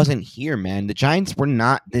bubble wasn't here, man. The Giants were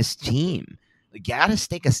not this team. Like, you got to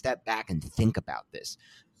take a step back and think about this.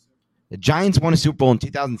 The Giants won a Super Bowl in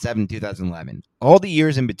 2007, 2011. All the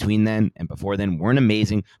years in between then and before then weren't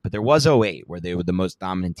amazing, but there was 2008 where they were the most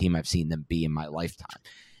dominant team I've seen them be in my lifetime.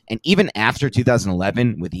 And even after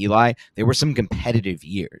 2011 with Eli, there were some competitive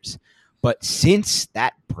years. But since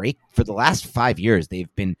that break, for the last 5 years,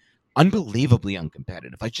 they've been unbelievably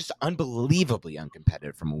uncompetitive. Like, just unbelievably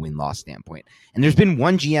uncompetitive from a win-loss standpoint. And there's been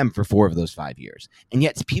one GM for 4 of those 5 years. And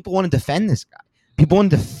yet people want to defend this guy. People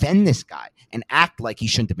want to defend this guy and act like he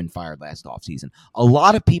shouldn't have been fired last offseason. A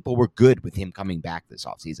lot of people were good with him coming back this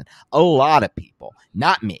offseason. A lot of people.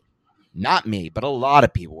 Not me, but a lot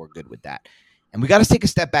of people were good with that. And we got to take a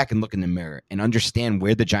step back and look in the mirror and understand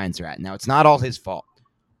where the Giants are at. Now, it's not all his fault.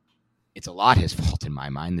 It's a lot his fault in my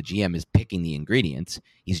mind. The GM is picking the ingredients.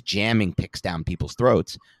 He's jamming picks down people's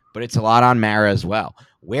throats. But it's a lot on Mara as well.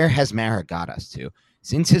 Where has Mara got us to?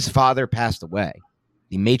 Since his father passed away,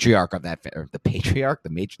 the matriarch of that, or the patriarch, the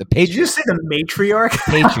patriarch. Did you just say the matriarch?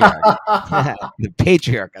 Patriarch. The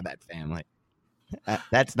patriarch of that family.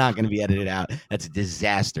 That's not going to be edited out. That's a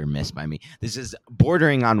disaster miss by me. This is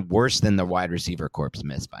bordering on worse than the wide receiver corpse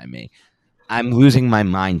miss by me. I'm losing my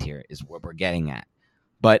mind here is what we're getting at.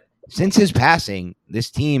 But since his passing,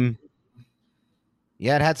 this team,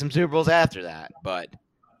 yeah, it had some Super Bowls after that, but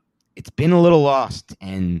it's been a little lost.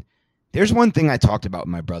 And there's one thing I talked about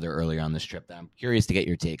with my brother earlier on this trip that I'm curious to get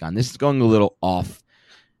your take on. This is going a little off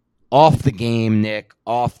the game, Nick,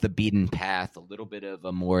 off the beaten path, a little bit of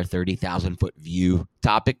a more 30,000-foot view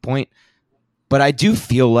topic point. But I do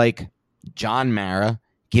feel like John Mara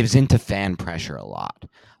gives into fan pressure a lot.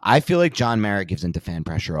 I feel like John Mara gives into fan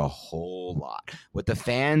pressure a whole lot. What the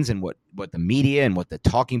fans and what the media and what the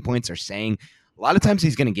talking points are saying, a lot of times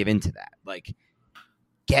he's going to give into that. Like,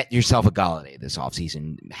 get yourself a Golladay this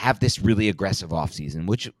offseason. Have this really aggressive offseason,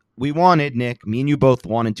 which we wanted, Nick. Me and you both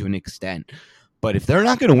wanted to an extent. But if they're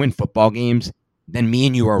not going to win football games, then me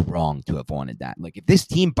and you are wrong to have wanted that. Like, if this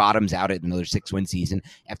team bottoms out at another 6-win season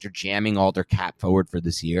after jamming all their cap forward for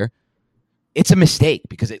this year, it's a mistake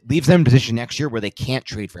because it leaves them in a position next year where they can't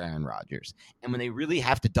trade for Aaron Rodgers. And when they really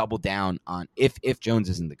have to double down on if Jones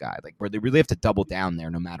isn't the guy, like where they really have to double down there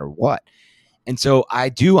no matter what. And so I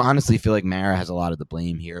do honestly feel like Mara has a lot of the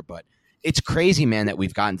blame here, but it's crazy, man, that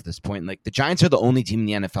we've gotten to this point. Like, the Giants are the only team in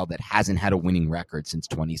the NFL that hasn't had a winning record since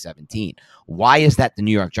 2017. Why is that the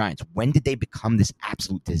New York Giants? When did they become this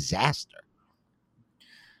absolute disaster?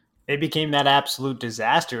 They became that absolute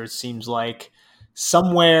disaster, it seems like,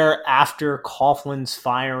 somewhere after Coughlin's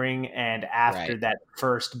firing and after that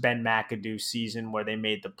first Ben McAdoo season where they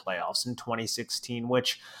made the playoffs in 2016,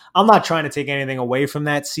 which I'm not trying to take anything away from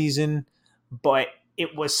that season, but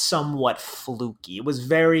it was somewhat fluky. It was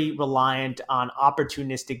very reliant on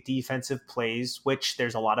opportunistic defensive plays, which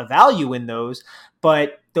there's a lot of value in those,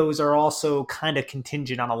 but those are also kind of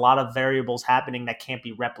contingent on a lot of variables happening that can't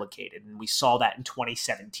be replicated. And we saw that in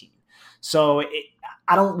 2017. So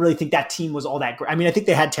I don't really think that team was all that great. I mean, I think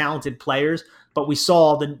they had talented players, but we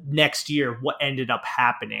saw the next year what ended up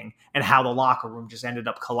happening and how the locker room just ended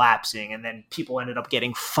up collapsing. And then people ended up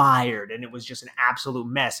getting fired. And it was just an absolute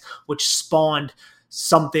mess, which spawned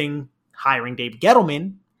something, hiring Dave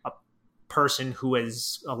Gettleman, a person who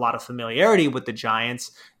has a lot of familiarity with the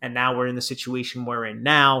Giants, and now we're in the situation we're in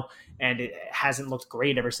now, and it hasn't looked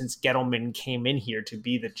great ever since Gettleman came in here to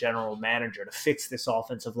be the general manager to fix this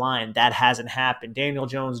offensive line. That hasn't happened. Daniel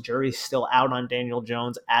Jones, jury's still out on Daniel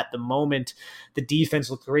Jones at the moment. The defense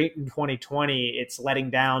looked great in 2020. It's letting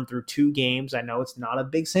down through 2 games. I know it's not a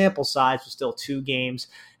big sample size, but still 2 games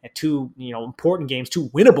and 2 important games, 2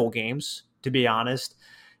 winnable games, to be honest.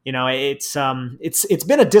 It's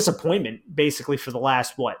been a disappointment basically for the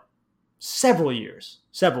last several years.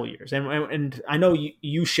 And I know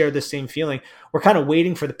you share the same feeling. We're kind of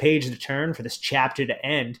waiting for the page to turn, for this chapter to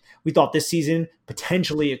end. We thought this season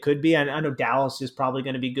potentially it could be. I know Dallas is probably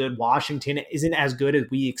going to be good. Washington isn't as good as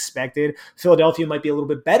we expected. Philadelphia might be a little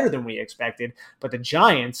bit better than we expected, but the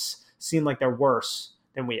Giants seem like they're worse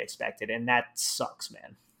than we expected, and that sucks,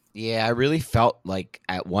 man. Yeah, I really felt like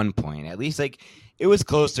at one point, at least it was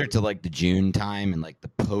closer to the June time and the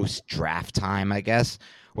post-draft time, I guess,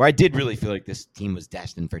 where I did really feel like this team was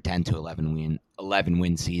destined for 10 to 11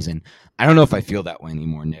 win season. I don't know if I feel that way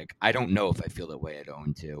anymore, Nick. I don't know if I feel that way at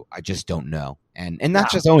 0-2. I just don't know. And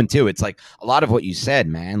not just 0-2. It's a lot of what you said,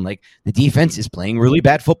 man. The defense is playing really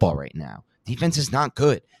bad football right now. Defense is not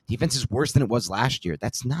good. Defense is worse than it was last year.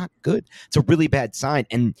 That's not good. It's a really bad sign.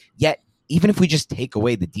 And yet, even if we just take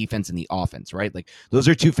away the defense and the offense, right? Those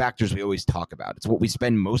are 2 factors we always talk about. It's what we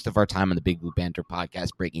spend most of our time on the Big Blue Banter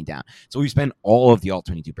podcast breaking down. So we spend all of the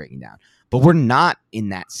All-22 breaking down. But we're not, in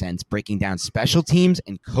that sense, breaking down special teams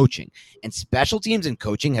and coaching. And special teams and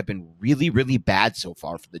coaching have been really, really bad so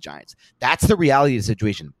far for the Giants. That's the reality of the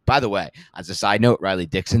situation. By the way, as a side note, Riley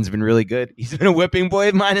Dixon's been really good. He's been a whipping boy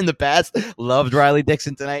of mine in the past. Loved Riley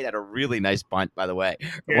Dixon tonight. Had a really nice punt, by the way.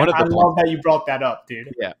 Yeah, I love that you brought that up, dude.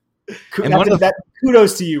 Yeah.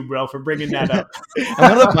 Kudos to you, bro, for bringing that up. And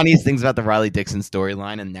one of the funniest things about the Riley Dixon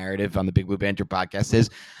storyline and narrative on the Big Blue Banter podcast is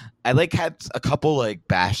I had a couple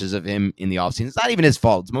bashes of him in the offseason. It's not even his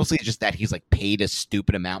fault. It's mostly just that he's paid a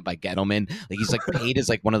stupid amount by Gettleman. He's paid as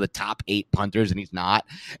one of the top 8 punters, and he's not.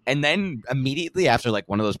 And then immediately after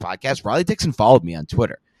one of those podcasts, Riley Dixon followed me on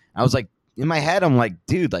Twitter. I was in my head, I'm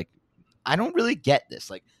dude, I don't really get this.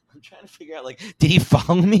 I'm trying to figure out, did he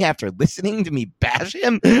follow me after listening to me bash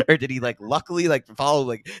him? Or did he, luckily,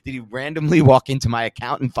 follow, did he randomly walk into my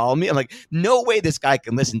account and follow me? I'm no way this guy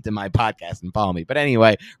can listen to my podcast and follow me. But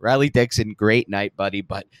anyway, Riley Dixon, great night, buddy.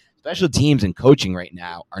 But special teams and coaching right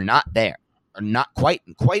now are not there. Are not quite.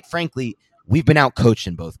 And quite frankly, we've been outcoached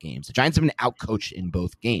in both games. The Giants have been outcoached in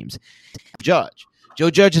both games. Joe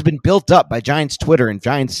Judge has been built up by Giants Twitter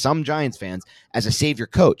and some Giants fans as a savior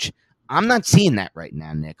coach. I'm not seeing that right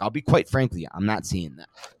now, Nick. I'll be quite frank with you. I'm not seeing that.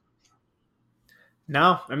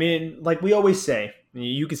 No, I mean, we always say,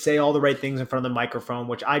 you can say all the right things in front of the microphone,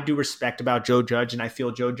 which I do respect about Joe Judge, and I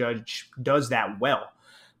feel Joe Judge does that well.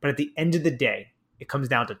 But at the end of the day, it comes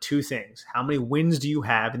down to 2 things. How many wins do you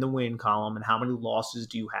have in the win column, and how many losses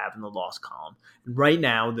do you have in the loss column? And right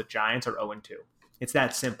now, the Giants are 0-2. It's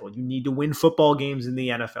that simple. You need to win football games in the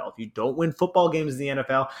NFL. If you don't win football games in the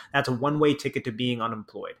NFL, that's a one-way ticket to being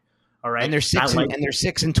unemployed. All right. And they're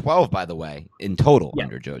 6-12, by the way, in total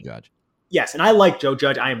under Joe Judge. Yes, and I like Joe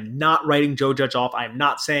Judge. I am not writing Joe Judge off. I am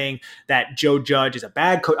not saying that Joe Judge is a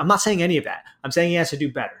bad coach. I'm not saying any of that. I'm saying he has to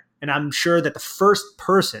do better. And I'm sure that the first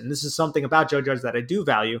person, this is something about Joe Judge that I do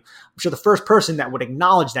value, I'm sure the first person that would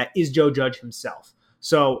acknowledge that is Joe Judge himself.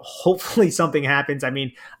 So hopefully something happens. I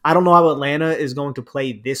mean, I don't know how Atlanta is going to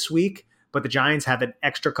play this week, but the Giants have an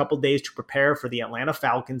extra couple days to prepare for the Atlanta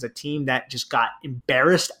Falcons, a team that just got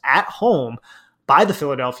embarrassed at home by the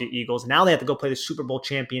Philadelphia Eagles. Now they have to go play the Super Bowl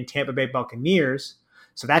champion Tampa Bay Buccaneers.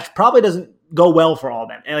 So that probably doesn't go well for all of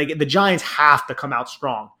them. And the Giants have to come out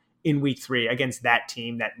strong in week 3 against that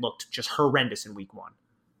team that looked just horrendous in week 1.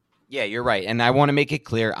 Yeah, you're right. And I want to make it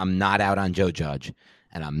clear, I'm not out on Joe Judge.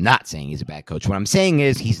 And I'm not saying he's a bad coach. What I'm saying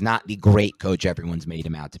is he's not the great coach everyone's made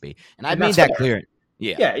him out to be. And I've made that clear.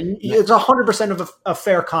 Yeah, it's 100% of a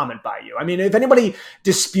fair comment by you. I mean, if anybody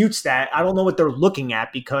disputes that, I don't know what they're looking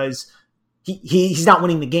at, because he's not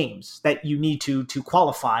winning the games that you need to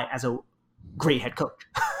qualify as a great head coach.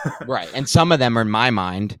 Right, and some of them, in my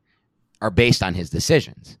mind, are based on his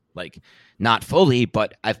decisions. Not fully,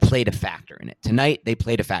 but I've played a factor in it. Tonight, they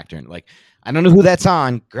played a factor in it. I don't know who that's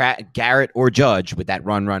on, Garrett or Judge, with that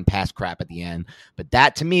run, pass crap at the end. But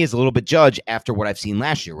that, to me, is a little bit Judge after what I've seen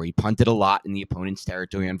last year, where he punted a lot in the opponent's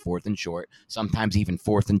territory on 4th and short, sometimes even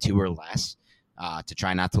 4th and 2 or less, to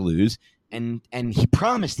try not to lose. And he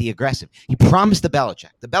promised the aggressive. He promised the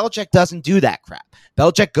Belichick. The Belichick doesn't do that crap.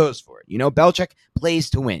 Belichick goes for it. Belichick plays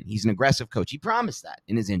to win. He's an aggressive coach. He promised that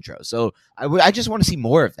in his intro. So I just want to see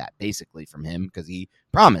more of that, basically, from him because he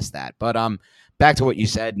promised that. But back to what you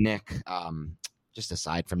said, Nick, just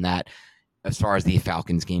aside from that, as far as the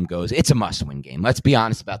Falcons game goes, it's a must-win game. Let's be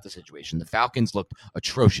honest about the situation. The Falcons looked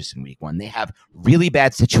atrocious in week 1. They have really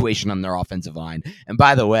bad situation on their offensive line. And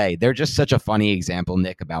by the way, they're just such a funny example,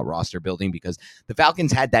 Nick, about roster building because the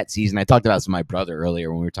Falcons had that season. I talked about this with my brother earlier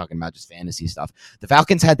when we were talking about just fantasy stuff. The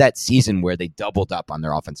Falcons had that season where they doubled up on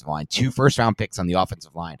their offensive line. 2 first-round picks on the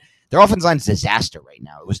offensive line. Their offensive line is a disaster right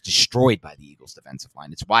now. It was destroyed by the Eagles' defensive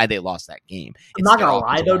line. It's why they lost that game. I'm not going to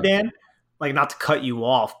lie, though, Dan. Like, not to cut you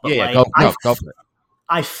off, but go for it.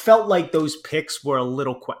 I felt like those picks were a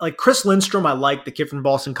little like Chris Lindstrom. I like the kid from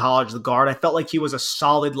Boston College, the guard. I felt like he was a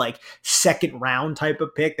solid, like, second round type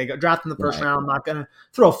of pick. They got drafted in the first round. I'm not gonna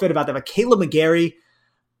throw a fit about that. But Caleb McGarry,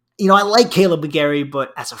 I like Caleb McGarry,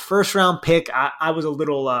 but as a first round pick, I was a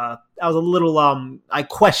little, I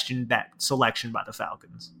questioned that selection by the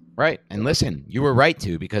Falcons. Right. And listen, you were right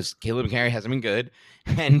too, because Caleb McGarry hasn't been good,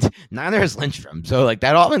 and neither has Lindstrom. So, like,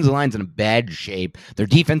 that offensive line's in a bad shape. Their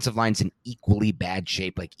defensive line's in equally bad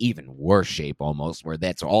shape, like even worse shape almost, where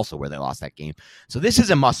that's also where they lost that game. So this is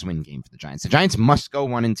a must-win game for the Giants. The Giants must go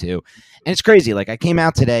 1-2. And it's crazy. Like, I came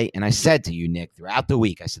out today and I said to you, Nick, throughout the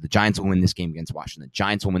week, I said the Giants will win this game against Washington. The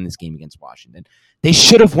Giants will win this game against Washington. They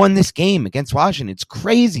should have won this game against Washington. It's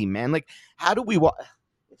crazy, man. Like, how do we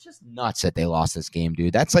It's just nuts that they lost this game,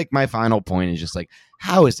 dude. That's like my final point is just like,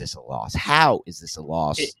 how is this a loss? How is this a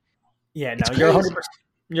loss? You're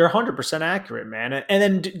 100% accurate, man. And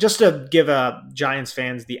then just to give Giants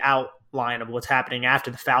fans the outline of what's happening after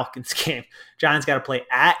the Falcons game, Giants got to play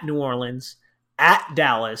at New Orleans, at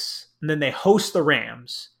Dallas, and then they host the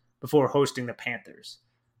Rams before hosting the Panthers.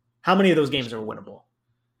 How many of those games are winnable?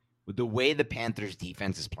 With the way the Panthers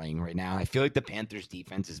defense is playing right now, I feel like the Panthers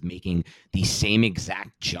defense is making the same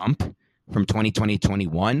exact jump from 2020 to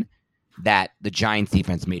 21 that the Giants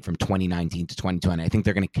defense made from 2019 to 2020. I think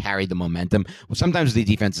they're going to carry the momentum. Well, sometimes the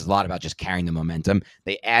defense is a lot about just carrying the momentum.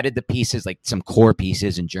 They added the pieces, like some core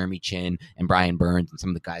pieces, and Jeremy Chin and Brian Burns and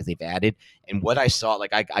some of the guys they've added. And what I saw,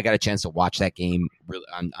 like, I got a chance to watch that game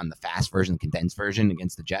on the fast version, condensed version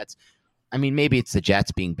against the Jets. I mean, maybe it's the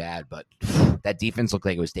Jets being bad, but that defense looked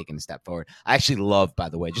like it was taking a step forward. I actually love, by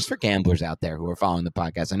the way, just for gamblers out there who are following the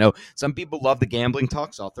podcast, I know some people love the gambling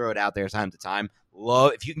talk, so I'll throw it out there time to time.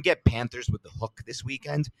 If you can get Panthers with the hook this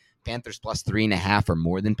weekend, Panthers plus 3.5 or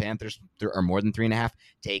more than Panthers or more than 3.5,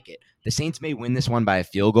 take it. The Saints may win this one by a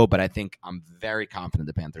field goal, but I think I'm very confident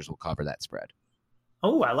the Panthers will cover that spread.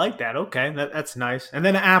 Oh, I like that. Okay, that's nice. And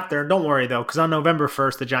then after, don't worry, though, because on November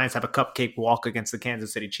 1st, the Giants have a cupcake walk against the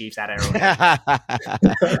Kansas City Chiefs at Arrowhead.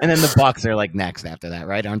 And then the Bucs are like next after that,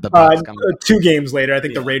 right? Aren't the Bucs coming? 2 games later. I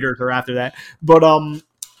think the Raiders are after that. But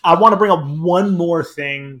I want to bring up one more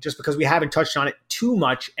thing just because we haven't touched on it too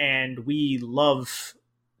much, and we love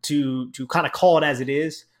to kind of call it as it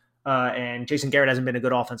is. And Jason Garrett hasn't been a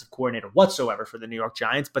good offensive coordinator whatsoever for the New York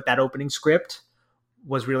Giants, but that opening script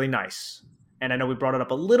was really nice. And I know we brought it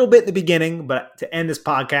up a little bit in the beginning, but to end this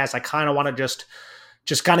podcast, I kind of want to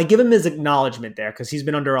just kind of give him his acknowledgement there because he's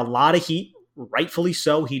been under a lot of heat, rightfully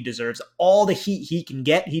so. He deserves all the heat he can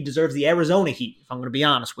get. He deserves the Arizona heat, if I'm going to be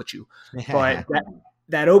honest with you. But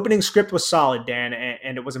that opening script was solid, Dan,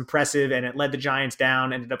 and it was impressive, and it led the Giants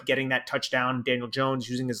down, ended up getting that touchdown, Daniel Jones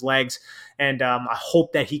using his legs, and I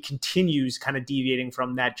hope that he continues kind of deviating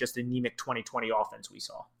from that just anemic 2020 offense we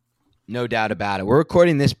saw. No doubt about it. We're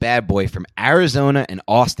recording this bad boy from Arizona and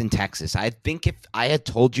Austin, Texas. I think if I had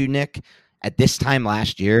told you, Nick, at this time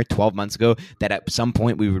last year, 12 months ago, that at some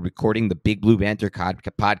point we were recording the Big Blue Banter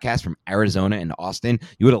podcast from Arizona and Austin,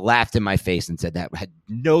 you would have laughed in my face and said that had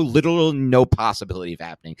no possibility of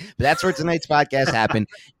happening. But that's where tonight's podcast happened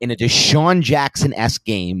in a Deshaun Jackson-esque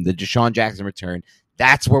game, the Deshaun Jackson return.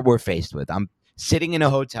 That's what we're faced with. I'm sitting in a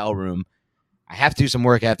hotel room. I have to do some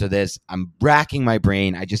work after this. I'm racking my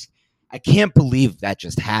brain. I can't believe that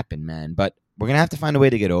just happened, man. But we're going to have to find a way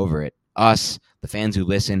to get over it. Us, the fans who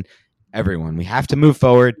listen, everyone. We have to move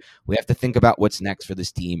forward. We have to think about what's next for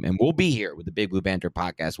this team. And we'll be here with the Big Blue Banter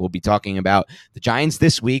podcast. We'll be talking about the Giants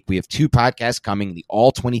this week. We have 2 podcasts coming. The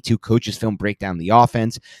All-22 Coaches Film Breakdown of the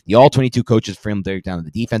offense. The All-22 Coaches Film Breakdown of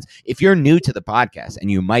the defense. If you're new to the podcast,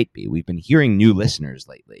 and you might be, we've been hearing new listeners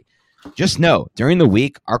lately. Just know, during the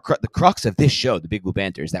week, the crux of this show, the Big Blue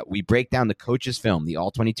Banter, is that we break down the coaches' film, the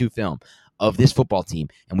All-22 film of this football team,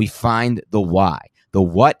 and we find the why, the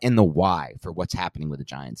what and the why for what's happening with the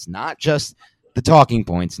Giants. Not just the talking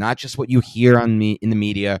points, not just what you hear in the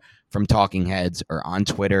media from Talking Heads or on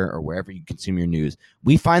Twitter or wherever you consume your news.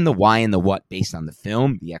 We find the why and the what based on the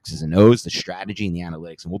film, the X's and O's, the strategy, and the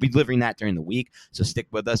analytics. And we'll be delivering that during the week, so stick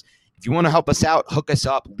with us. If you want to help us out, hook us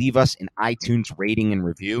up, leave us an iTunes rating and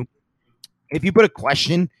review. If you put a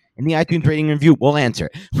question in the iTunes rating and review, we'll answer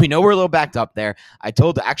it. We know we're a little backed up there. I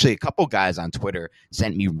told actually a couple guys on Twitter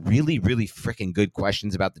sent me really, really freaking good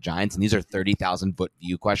questions about the Giants. And these are 30,000 foot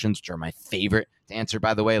view questions, which are my favorite to answer,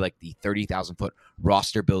 by the way, like the 30,000 foot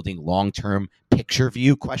roster building long-term picture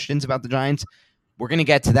view questions about the Giants. We're going to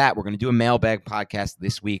get to that. We're going to do a mailbag podcast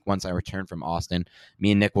this week once I return from Austin.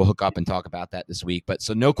 Me and Nick will hook up and talk about that this week. But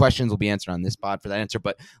so no questions will be answered on this pod for that answer.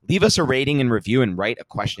 But leave us a rating and review and write a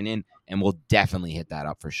question in, and we'll definitely hit that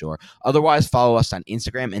up for sure. Otherwise, follow us on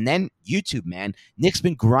Instagram and then YouTube, man. Nick's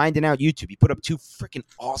been grinding out YouTube. He put up 2 freaking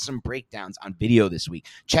awesome breakdowns on video this week.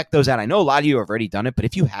 Check those out. I know a lot of you have already done it, but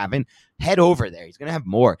if you haven't, head over there. He's going to have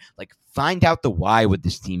more. Like, find out the why with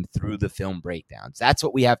this team through the film breakdowns. That's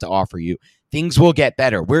what we have to offer you. Things will get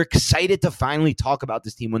better. We're excited to finally talk about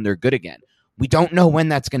this team when they're good again. We don't know when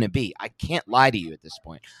that's going to be. I can't lie to you at this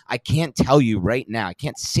point. I can't tell you right now. I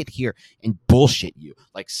can't sit here and bullshit you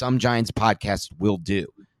like some Giants podcasts will do.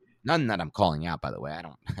 None that I'm calling out, by the way.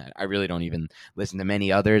 I really don't even listen to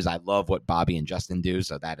many others. I love what Bobby and Justin do,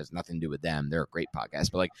 so that has nothing to do with them. They're a great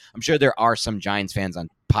podcast. But like, I'm sure there are some Giants fans on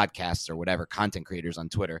podcasts or whatever, content creators on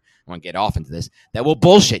Twitter, I want to get off into this, that will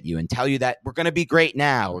bullshit you and tell you that we're going to be great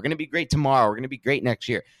now, we're going to be great tomorrow, we're going to be great next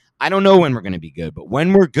year. I don't know when we're going to be good, but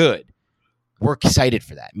when we're good, we're excited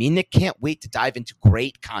for that. Me and Nick can't wait to dive into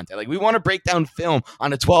great content. Like, we want to break down film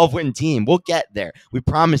on a 12-win team. We'll get there. We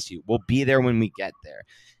promise you. We'll be there when we get there.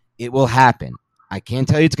 It will happen. I can't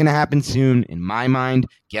tell you it's going to happen soon. In my mind,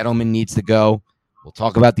 Gettleman needs to go. We'll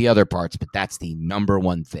talk about the other parts, but that's the number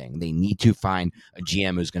one thing. They need to find a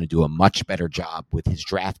GM who's going to do a much better job with his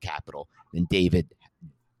draft capital than David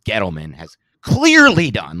Gettleman has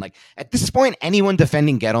clearly done. Like, at this point, anyone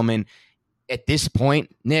defending Gettleman at this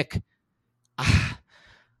point, Nick,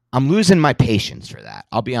 I'm losing my patience for that.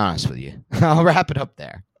 I'll be honest with you. I'll wrap it up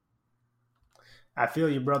there. I feel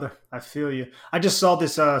you, brother. I feel you. I just saw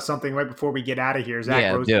this something right before we get out of here.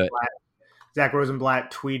 Zach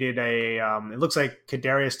Rosenblatt tweeted it looks like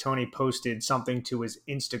Kadarius Toney posted something to his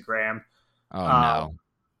Instagram. Oh, no.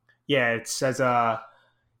 Yeah, it says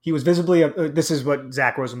he was visibly this is what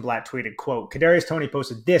Zach Rosenblatt tweeted, quote, Kadarius Toney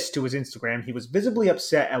posted this to his Instagram. He was visibly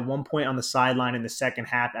upset at one point on the sideline in the second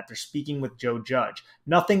half after speaking with Joe Judge.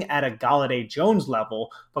 Nothing at a Golladay Jones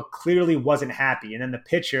level, but clearly wasn't happy. And then the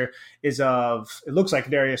picture is of, it looks like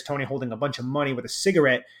Kadarius Toney holding a bunch of money with a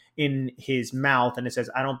cigarette in his mouth, and it says,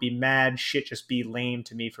 I don't be mad, shit just be lame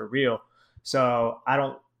to me for real. So I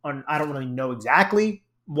don't really know exactly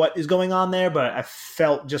what is going on there, but I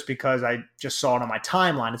felt, just because I just saw it on my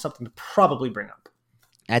timeline, it's something to probably bring up.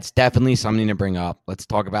 That's definitely something to bring up. Let's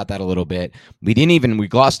talk about that a little bit. We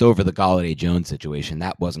glossed over the Golladay Jones situation.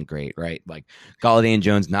 That wasn't great, right? Like, Golladay and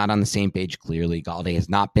Jones not on the same page, clearly. Golladay has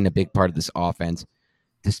not been a big part of this offense.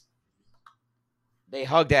 They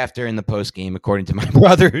hugged after in the post game, according to my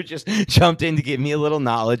brother, who just jumped in to give me a little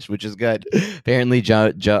knowledge, which is good. Apparently,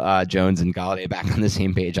 Jones and Golladay back on the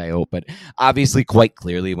same page, I hope. But obviously, quite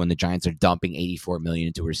clearly, when the Giants are dumping $84 million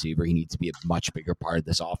into a receiver, he needs to be a much bigger part of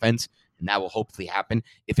this offense, and that will hopefully happen.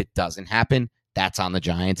 If it doesn't happen, that's on the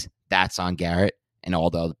Giants. That's on Garrett and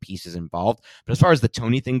all the other pieces involved. But as far as the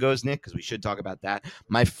Toney thing goes, Nick, because we should talk about that,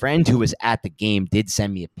 my friend who was at the game did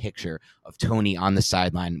send me a picture of Toney on the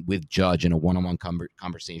sideline with Judge in a one-on-one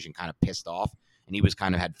conversation, kind of pissed off. And he was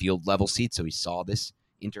kind of had field level seats, so he saw this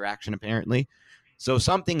interaction apparently. So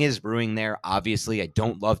something is brewing there. Obviously, I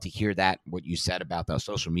don't love to hear that, what you said about the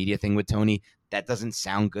social media thing with Toney. That doesn't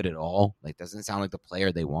sound good at all. Like, doesn't sound like the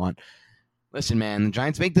player they want. Listen, man, the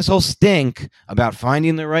Giants make this whole stink about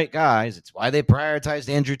finding the right guys. It's why they prioritized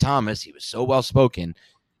Andrew Thomas. He was so well-spoken.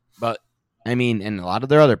 But, I mean, and a lot of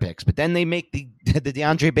their other picks. But then they make the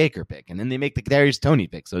DeAndre Baker pick, and then they make the Kadarius Toney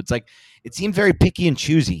pick. So it's like, it seemed very picky and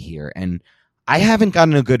choosy here. And I haven't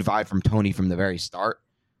gotten a good vibe from Toney from the very start.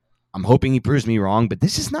 I'm hoping he proves me wrong, but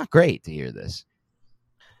this is not great to hear this.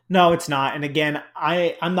 No, it's not. And again,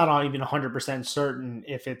 I'm not even 100% certain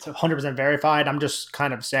if it's 100% verified. I'm just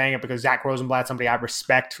kind of saying it because Zach Rosenblatt, somebody I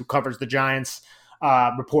respect who covers the Giants,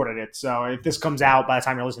 reported it. So if this comes out by the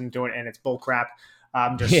time you're listening to it and it's bull crap,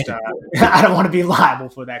 I'm just I don't want to be liable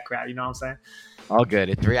for that crap. You know what I'm saying? All good.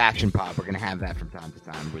 It's Reaction Pod. We're going to have that from time to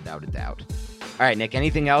time, without a doubt. All right, Nick,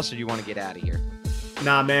 anything else, or do you want to get out of here?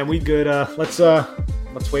 Nah, man, we good. Let's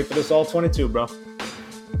wait for this all 22, bro.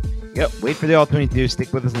 Yep, wait for the All 22.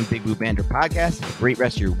 Stick with us on Big Blue Banter Podcast. Have a great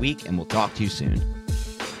rest of your week, and we'll talk to you soon.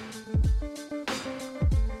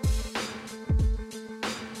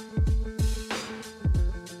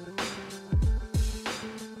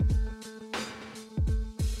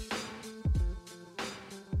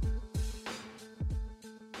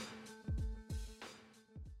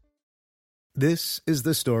 This is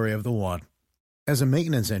the story of the one. As a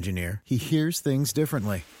maintenance engineer, he hears things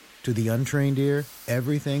differently. To the untrained ear,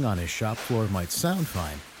 everything on his shop floor might sound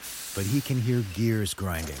fine, but he can hear gears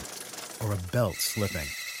grinding or a belt slipping.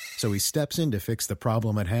 So he steps in to fix the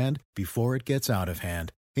problem at hand before it gets out of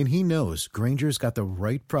hand. And he knows Grainger's got the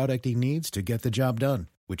right product he needs to get the job done,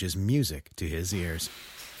 which is music to his ears.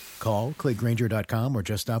 Call, click Grainger.com, or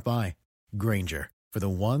just stop by. Grainger, for the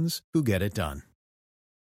ones who get it done.